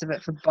all the rest of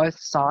it from both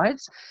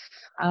sides,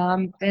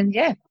 then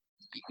yeah,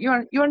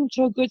 you're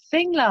into a good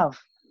thing, love.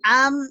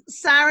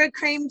 Sara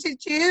Cream, did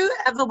you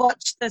ever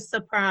watch The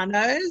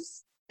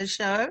Sopranos, the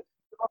show?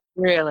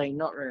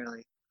 Not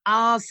really.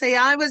 Oh, see,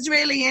 I was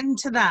really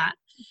into that,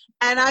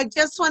 and I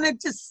just wanted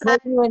to say,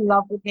 were you in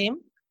love with him?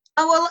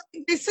 Oh, well,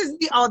 this is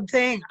the odd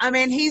thing. I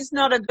mean, he's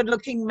not a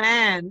good-looking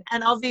man,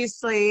 and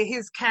obviously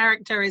his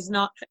character is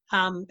not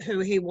who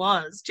he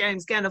was,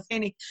 James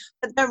Gandolfini.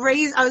 But the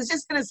reason, I was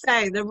just going to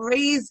say, the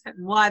reason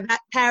why that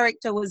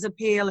character was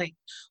appealing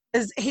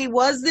is he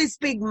was this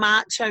big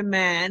macho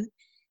man.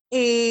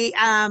 He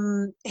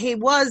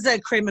was a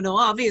criminal.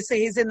 Obviously,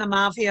 he's in the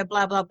mafia,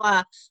 blah, blah,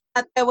 blah.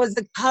 But there was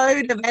a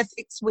code of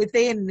ethics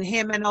within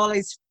him and all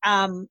his,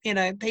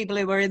 people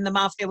who were in the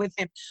mafia with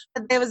him.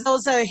 But there was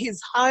also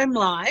his home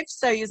life.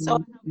 So you saw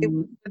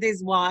him with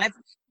his wife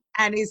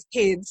and his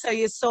kids. So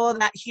you saw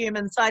that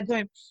human side to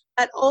him.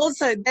 But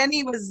also then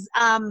he was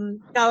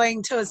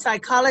going to a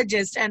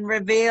psychologist and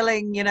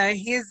revealing,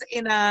 his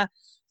inner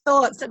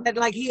thoughts. But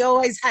like he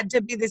always had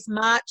to be this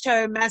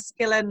macho,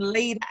 masculine,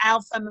 lead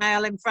alpha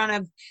male in front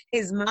of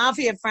his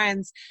mafia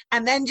friends.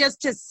 And then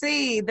just to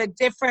see the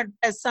different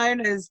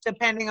personas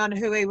depending on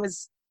who he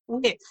was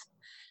with.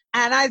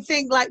 And I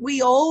think like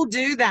we all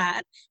do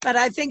that, but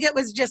I think it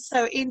was just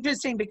so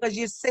interesting because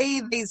you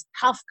see these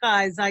tough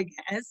guys, I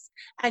guess,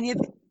 and you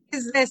think,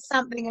 is there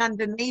something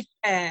underneath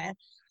there?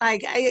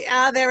 Like,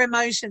 are there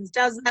emotions?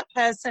 Does that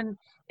person,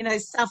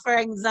 suffer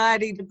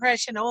anxiety,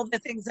 depression, all the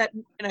things that,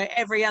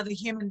 every other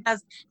human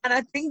does? And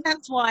I think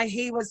that's why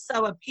he was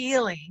so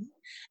appealing.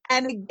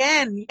 And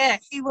again, yeah,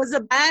 he was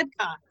a bad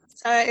guy.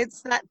 So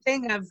it's that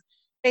thing of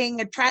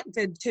being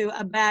attracted to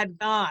a bad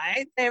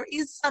guy. There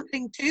is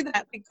something to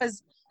that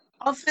because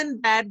often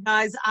bad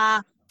guys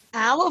are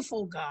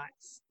powerful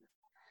guys.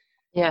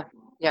 Yeah,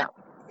 yeah.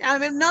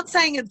 I'm not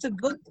saying it's a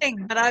good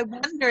thing, but I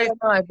wonder if...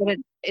 No, but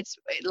it's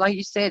like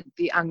you said,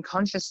 the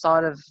unconscious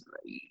side of,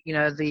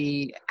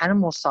 the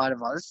animal side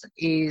of us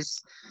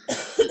is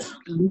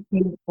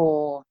looking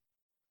for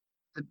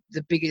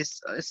the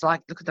biggest. It's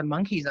like, look at the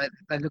monkeys.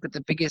 They look at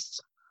the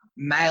biggest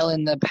male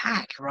in the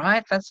pack,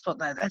 right? That's what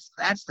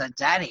that's the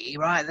daddy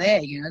right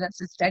there.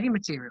 That's its daddy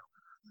material.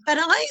 But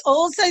I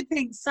also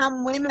think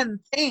some women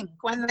think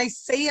when they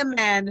see a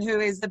man who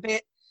is a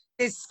bit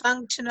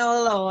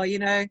dysfunctional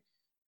or,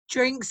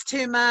 drinks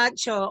too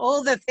much or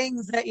all the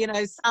things that,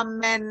 some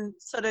men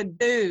sort of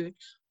do,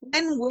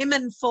 when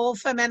women fall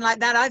for men like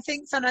that, I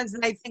think sometimes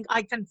they think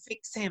I can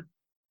fix him,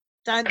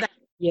 don't they?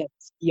 Yes,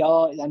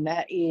 yeah, and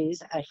that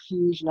is a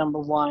huge number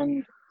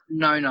one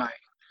no,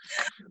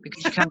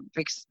 because you can't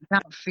fix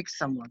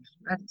someone.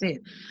 That's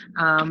it.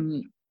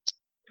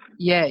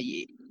 Yeah,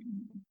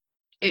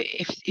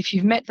 if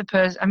you've met the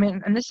person, I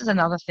mean, and this is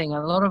another thing.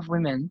 A lot of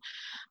women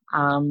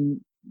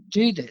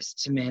do this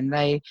to men.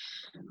 They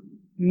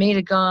meet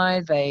a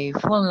guy, they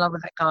fall in love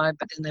with that guy,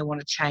 but then they want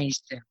to change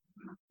them.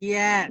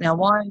 Yeah. Now,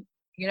 why?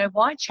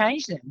 Why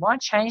change them? Why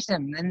change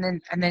them? And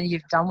then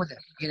you've done with it.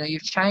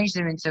 You've changed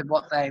them into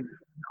what they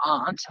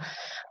aren't.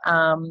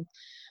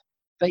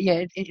 But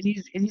yeah,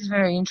 it is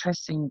very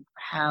interesting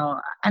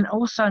how. And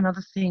also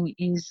another thing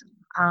is,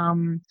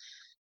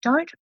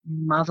 don't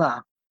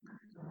mother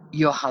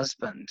your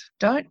husband.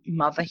 Don't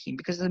mother him,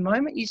 because the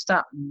moment you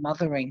start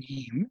mothering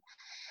him,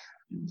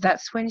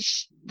 that's when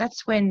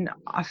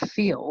I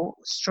feel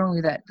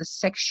strongly that the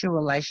sexual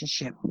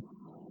relationship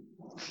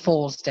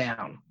falls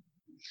down.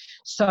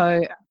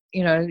 So,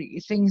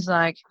 things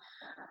like,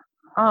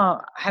 oh,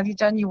 have you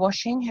done your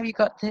washing? Have you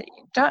got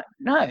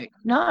no.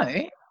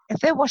 If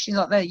they're washing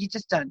like that, you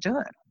just don't do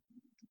it.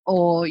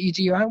 Or you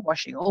do your own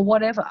washing or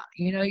whatever.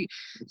 As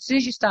soon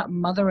as you start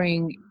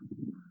mothering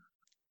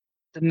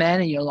the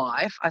man in your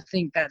life, I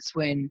think that's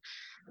when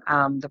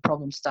the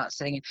problems start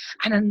setting in.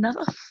 And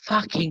another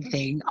fucking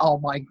thing, oh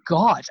my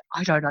God,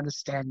 I don't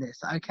understand this.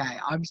 Okay,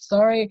 I'm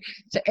sorry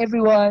to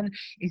everyone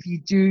if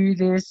you do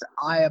this.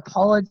 I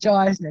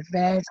apologize in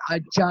advance.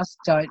 I just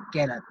don't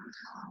get it.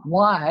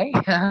 Why?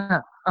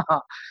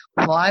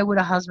 Why would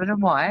a husband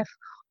and wife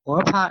or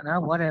a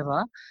partner, whatever,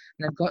 and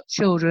they've got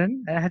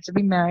children, they have to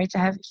be married to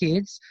have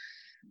kids,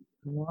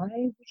 why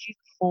would you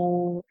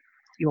call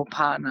your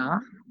partner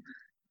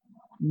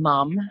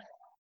mum,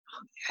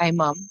 hey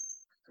mum,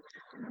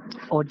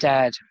 or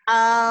dad?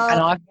 And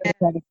I've heard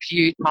that a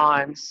few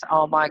times.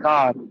 Oh my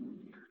God.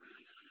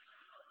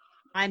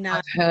 I know.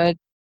 I've heard.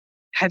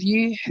 Have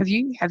you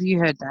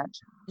heard that?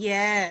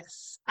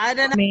 Yes. I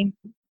don't know. I mean,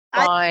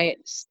 by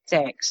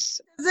sex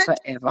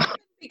forever.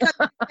 Because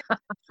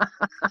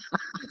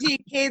to your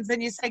kids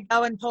and you say,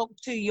 go and talk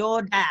to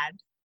your dad.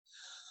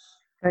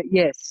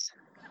 Yes.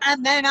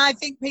 And then I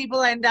think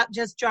people end up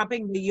just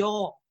dropping the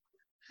your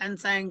and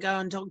saying, go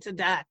and talk to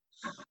dad.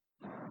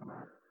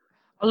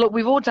 Oh, look,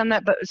 we've all done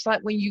that, but it's like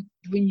when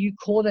you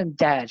call them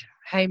dad.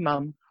 Hey,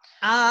 mum.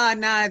 Ah,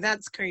 no,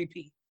 that's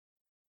creepy.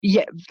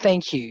 Yeah,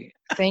 thank you.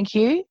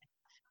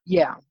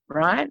 Yeah,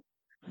 right?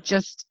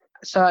 Just,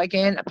 so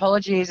again,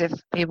 apologies if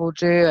people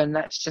do, and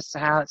that's just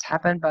how it's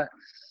happened, but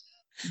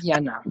yeah,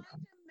 no.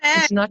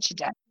 It's not your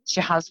dad. It's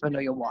your husband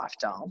or your wife,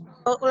 doll.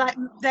 Well, like,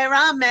 there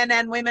are men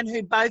and women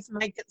who both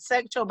make it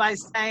sexual by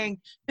saying,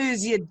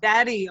 who's your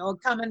daddy? Or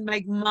come and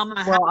make mama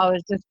happy. Well, I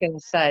was just going to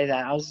say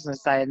that. I was just going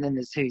to say, and then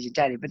there's who's your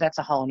daddy, but that's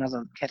a whole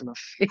other kettle of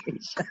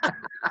fish.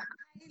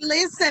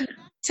 Listen,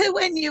 to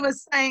when you were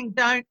saying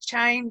don't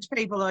change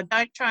people or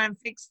don't try and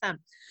fix them.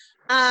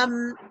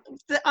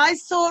 I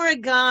saw a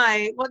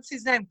guy, what's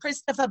his name?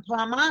 Christopher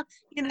Plummer.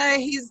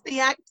 He's the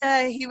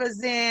actor. He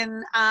was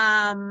in,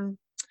 I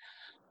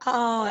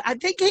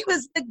think he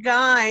was the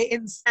guy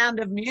in Sound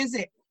of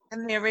Music,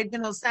 in the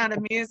original Sound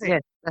of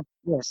Music.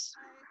 Yes.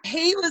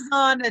 He was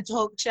on a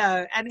talk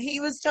show and he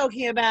was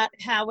talking about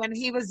how when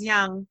he was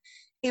young,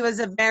 he was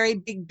a very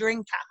big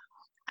drinker,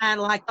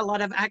 and like a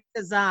lot of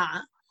actors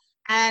are.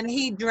 And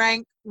he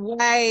drank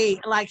way,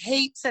 like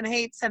heaps and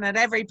heaps, and at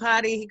every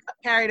party he got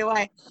carried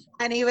away.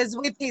 And he was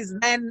with he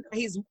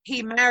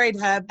married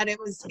her, but it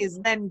was his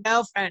then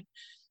girlfriend.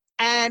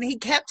 And he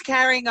kept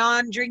carrying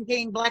on,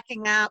 drinking,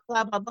 blacking out,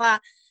 blah, blah, blah.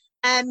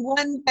 And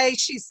one day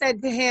she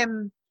said to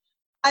him,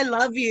 I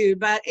love you,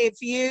 but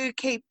if you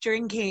keep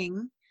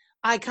drinking,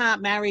 I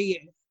can't marry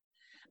you.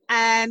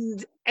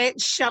 And it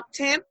shocked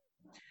him.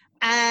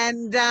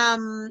 And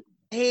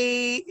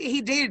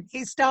he did.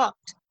 He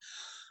stopped.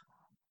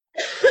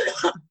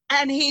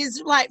 And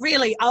he's like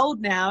really old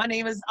now, and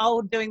he was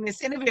old doing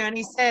this interview, and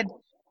he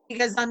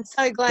goes, I'm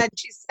so glad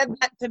she said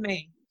that to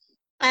me.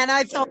 And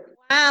I thought,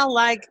 wow,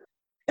 like,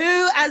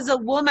 who as a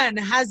woman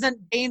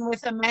hasn't been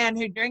with a man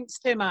who drinks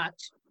too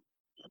much?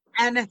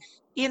 And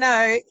in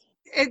a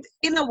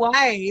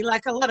way,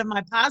 like a lot of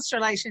my past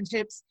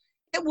relationships,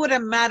 it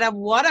wouldn't matter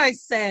what I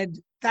said,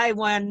 they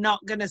were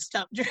not going to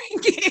stop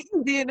drinking.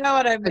 Do you know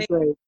what I mean?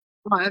 Agreed.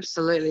 Oh,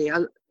 absolutely.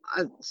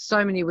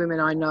 So many women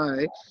I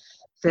know,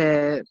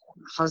 their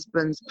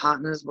husbands,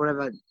 partners,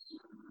 whatever,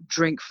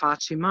 drink far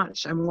too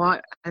much. And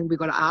we've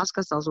got to ask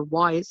ourselves, well,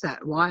 why is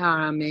that? Why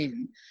are our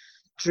men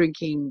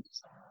drinking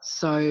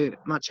so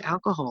much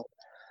alcohol?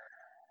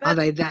 Are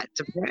they that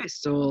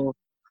depressed, or?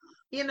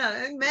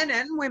 Men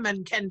and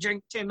women can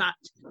drink too much.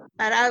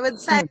 But I would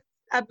say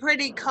a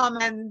pretty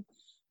common,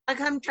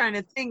 like, I'm trying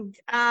to think,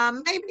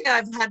 maybe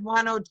I've had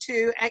one or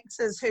two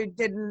exes who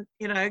didn't,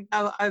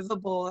 go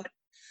overboard.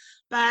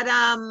 But,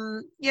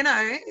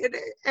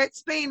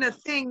 it's been a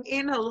thing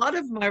in a lot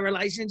of my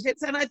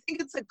relationships, and I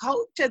think it's a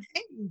culture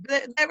thing.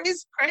 There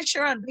is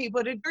pressure on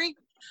people to drink.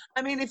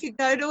 I mean, if you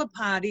go to a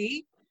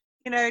party,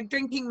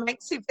 drinking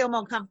makes you feel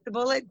more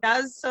comfortable. It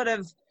does sort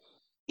of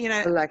you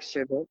know, Relax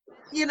your bit.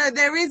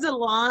 there is a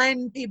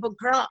line people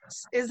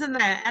cross, isn't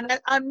there? And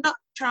I'm not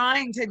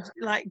trying to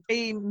like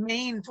be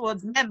mean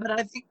towards men, but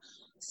I think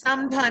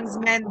sometimes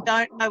men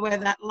don't know where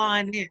that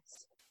line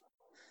is.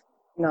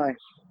 No.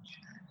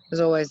 There's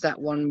always that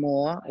one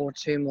more or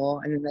two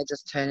more, and then they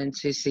just turn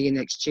into see you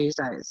next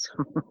Tuesdays.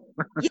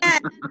 Yeah,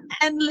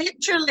 and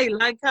literally,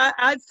 like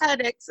I've had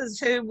exes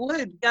who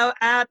would go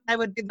out, they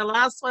would be the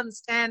last one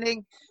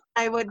standing,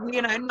 they would,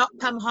 not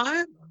come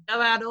home, go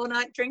out all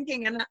night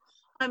drinking. And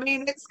I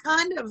mean, it's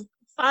kind of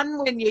fun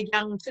when you're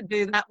young to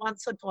do that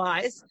once or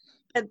twice.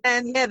 But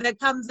then, yeah, there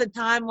comes a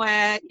time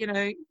where,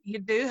 you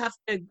do have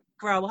to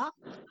grow up.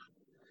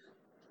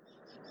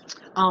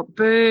 Oh,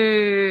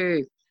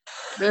 boo.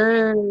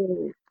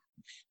 Boo.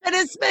 But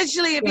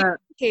especially if you have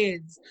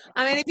kids.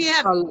 I mean, if you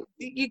have,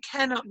 you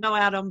cannot go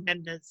out on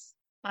benders.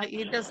 Like,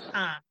 you just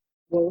can't.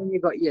 Well, when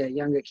you've got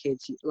younger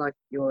kids, like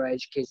your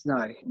age kids,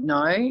 no,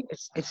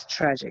 it's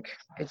tragic.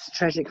 It's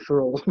tragic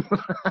for all.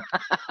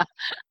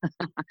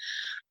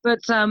 But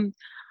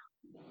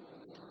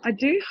I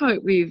do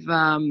hope we've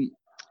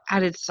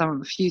added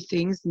a few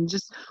things and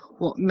just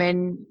what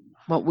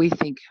we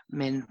think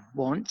men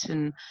want,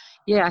 and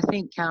yeah, I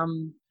think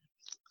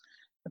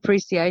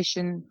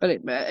appreciation,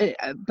 but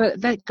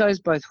that goes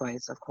both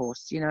ways, of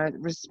course.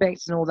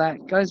 Respect and all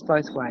that goes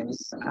both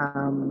ways.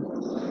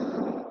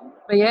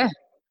 But yeah.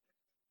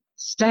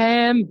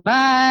 Stand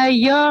by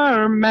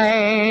your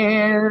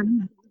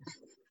man.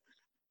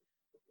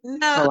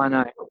 No, I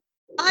know.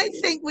 I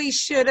think we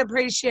should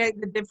appreciate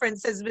the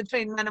differences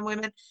between men and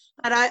women.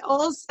 But I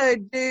also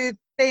do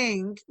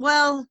think,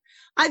 I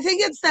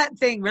think it's that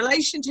thing.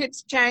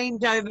 Relationships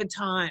change over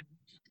time.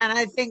 And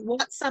I think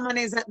what someone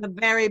is at the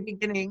very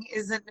beginning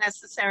isn't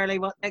necessarily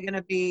what they're going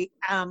to be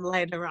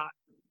later on.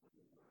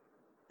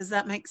 Does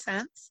that make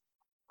sense?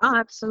 Oh,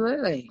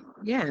 absolutely.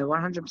 Yeah,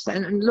 100%.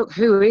 And look,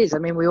 who is? I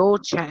mean, we all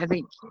change. I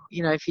think,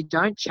 if you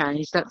don't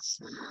change, that's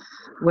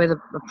where the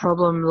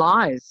problem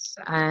lies.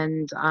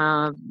 And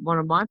one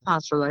of my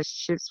past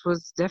relationships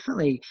was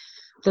definitely,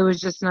 there was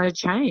just no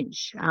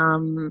change.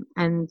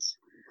 And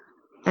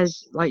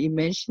as, like you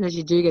mentioned, as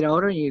you do get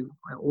older and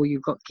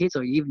you've got kids,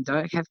 or you even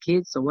don't have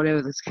kids, or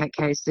whatever the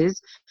case is,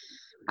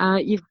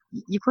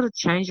 you've got to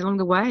change along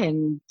the way.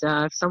 And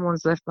if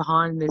someone's left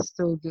behind and they're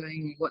still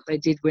doing what they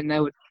did when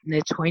they were in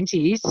their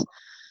 20s,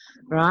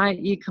 right,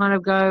 you kind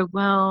of go,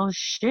 well,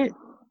 shit,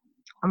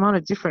 I'm on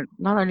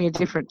not only a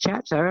different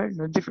chapter and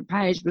a different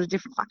page, but a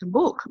different fucking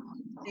book.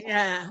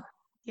 Yeah.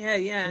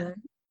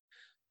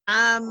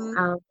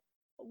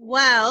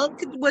 Well,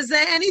 was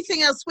there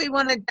anything else we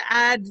wanted to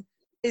add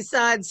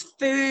besides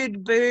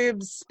food,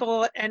 boobs,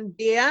 sport, and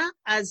beer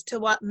as to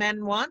what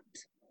men want?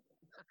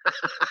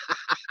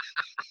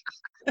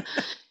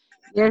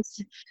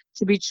 Yes,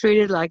 to be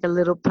treated like a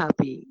little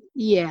puppy.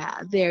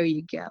 Yeah, there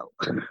you go.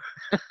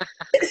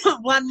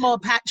 One more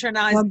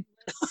patronizing.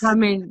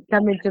 Come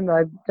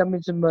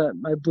into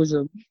my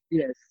bosom.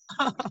 Yes,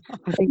 I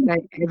think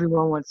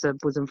everyone wants a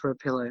bosom for a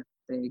pillow.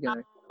 There you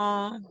go.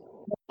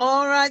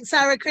 All right,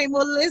 Sara Cream.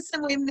 Well,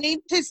 listen, we need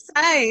to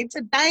say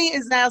today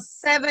is our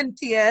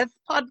 70th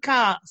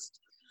podcast.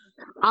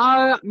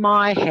 Oh,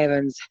 my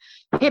heavens.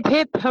 Hip,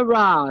 hip,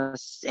 hurrah.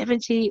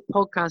 70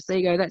 podcasts. There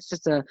you go. That's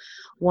just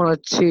 1 or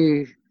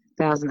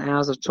 2,000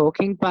 hours of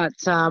talking. But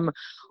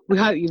we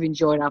hope you've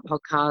enjoyed our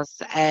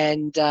podcast.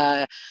 And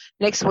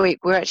next week,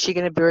 we're actually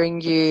going to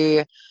bring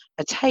you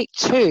a take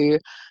 2.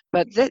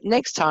 But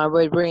next time,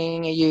 we're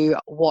bringing you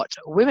what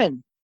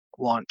women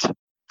want.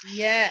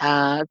 Yeah.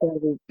 That'll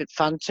be a bit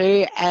fun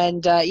too.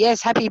 And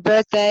yes, happy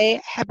birthday,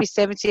 happy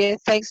 70th.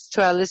 Thanks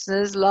to our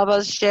listeners. Love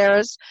us, share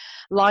us,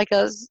 like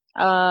us,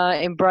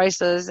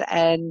 embrace us.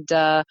 And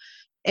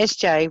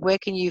SJ, where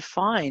can you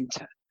find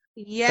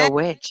the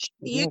Wedge?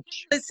 You can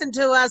listen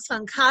to us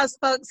on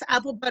Castbox,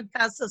 Apple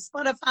Podcasts, or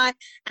Spotify,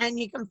 and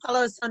you can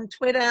follow us on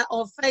Twitter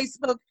or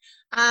Facebook.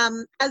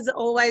 As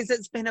always,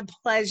 it's been a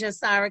pleasure,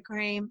 Sara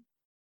Cream.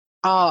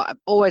 Oh,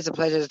 always a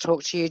pleasure to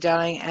talk to you,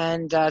 darling.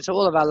 And to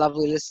all of our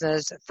lovely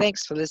listeners,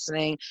 thanks for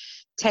listening.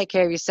 Take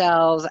care of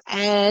yourselves,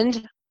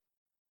 and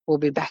we'll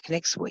be back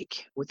next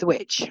week with the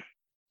Wedge.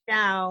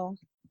 Ciao.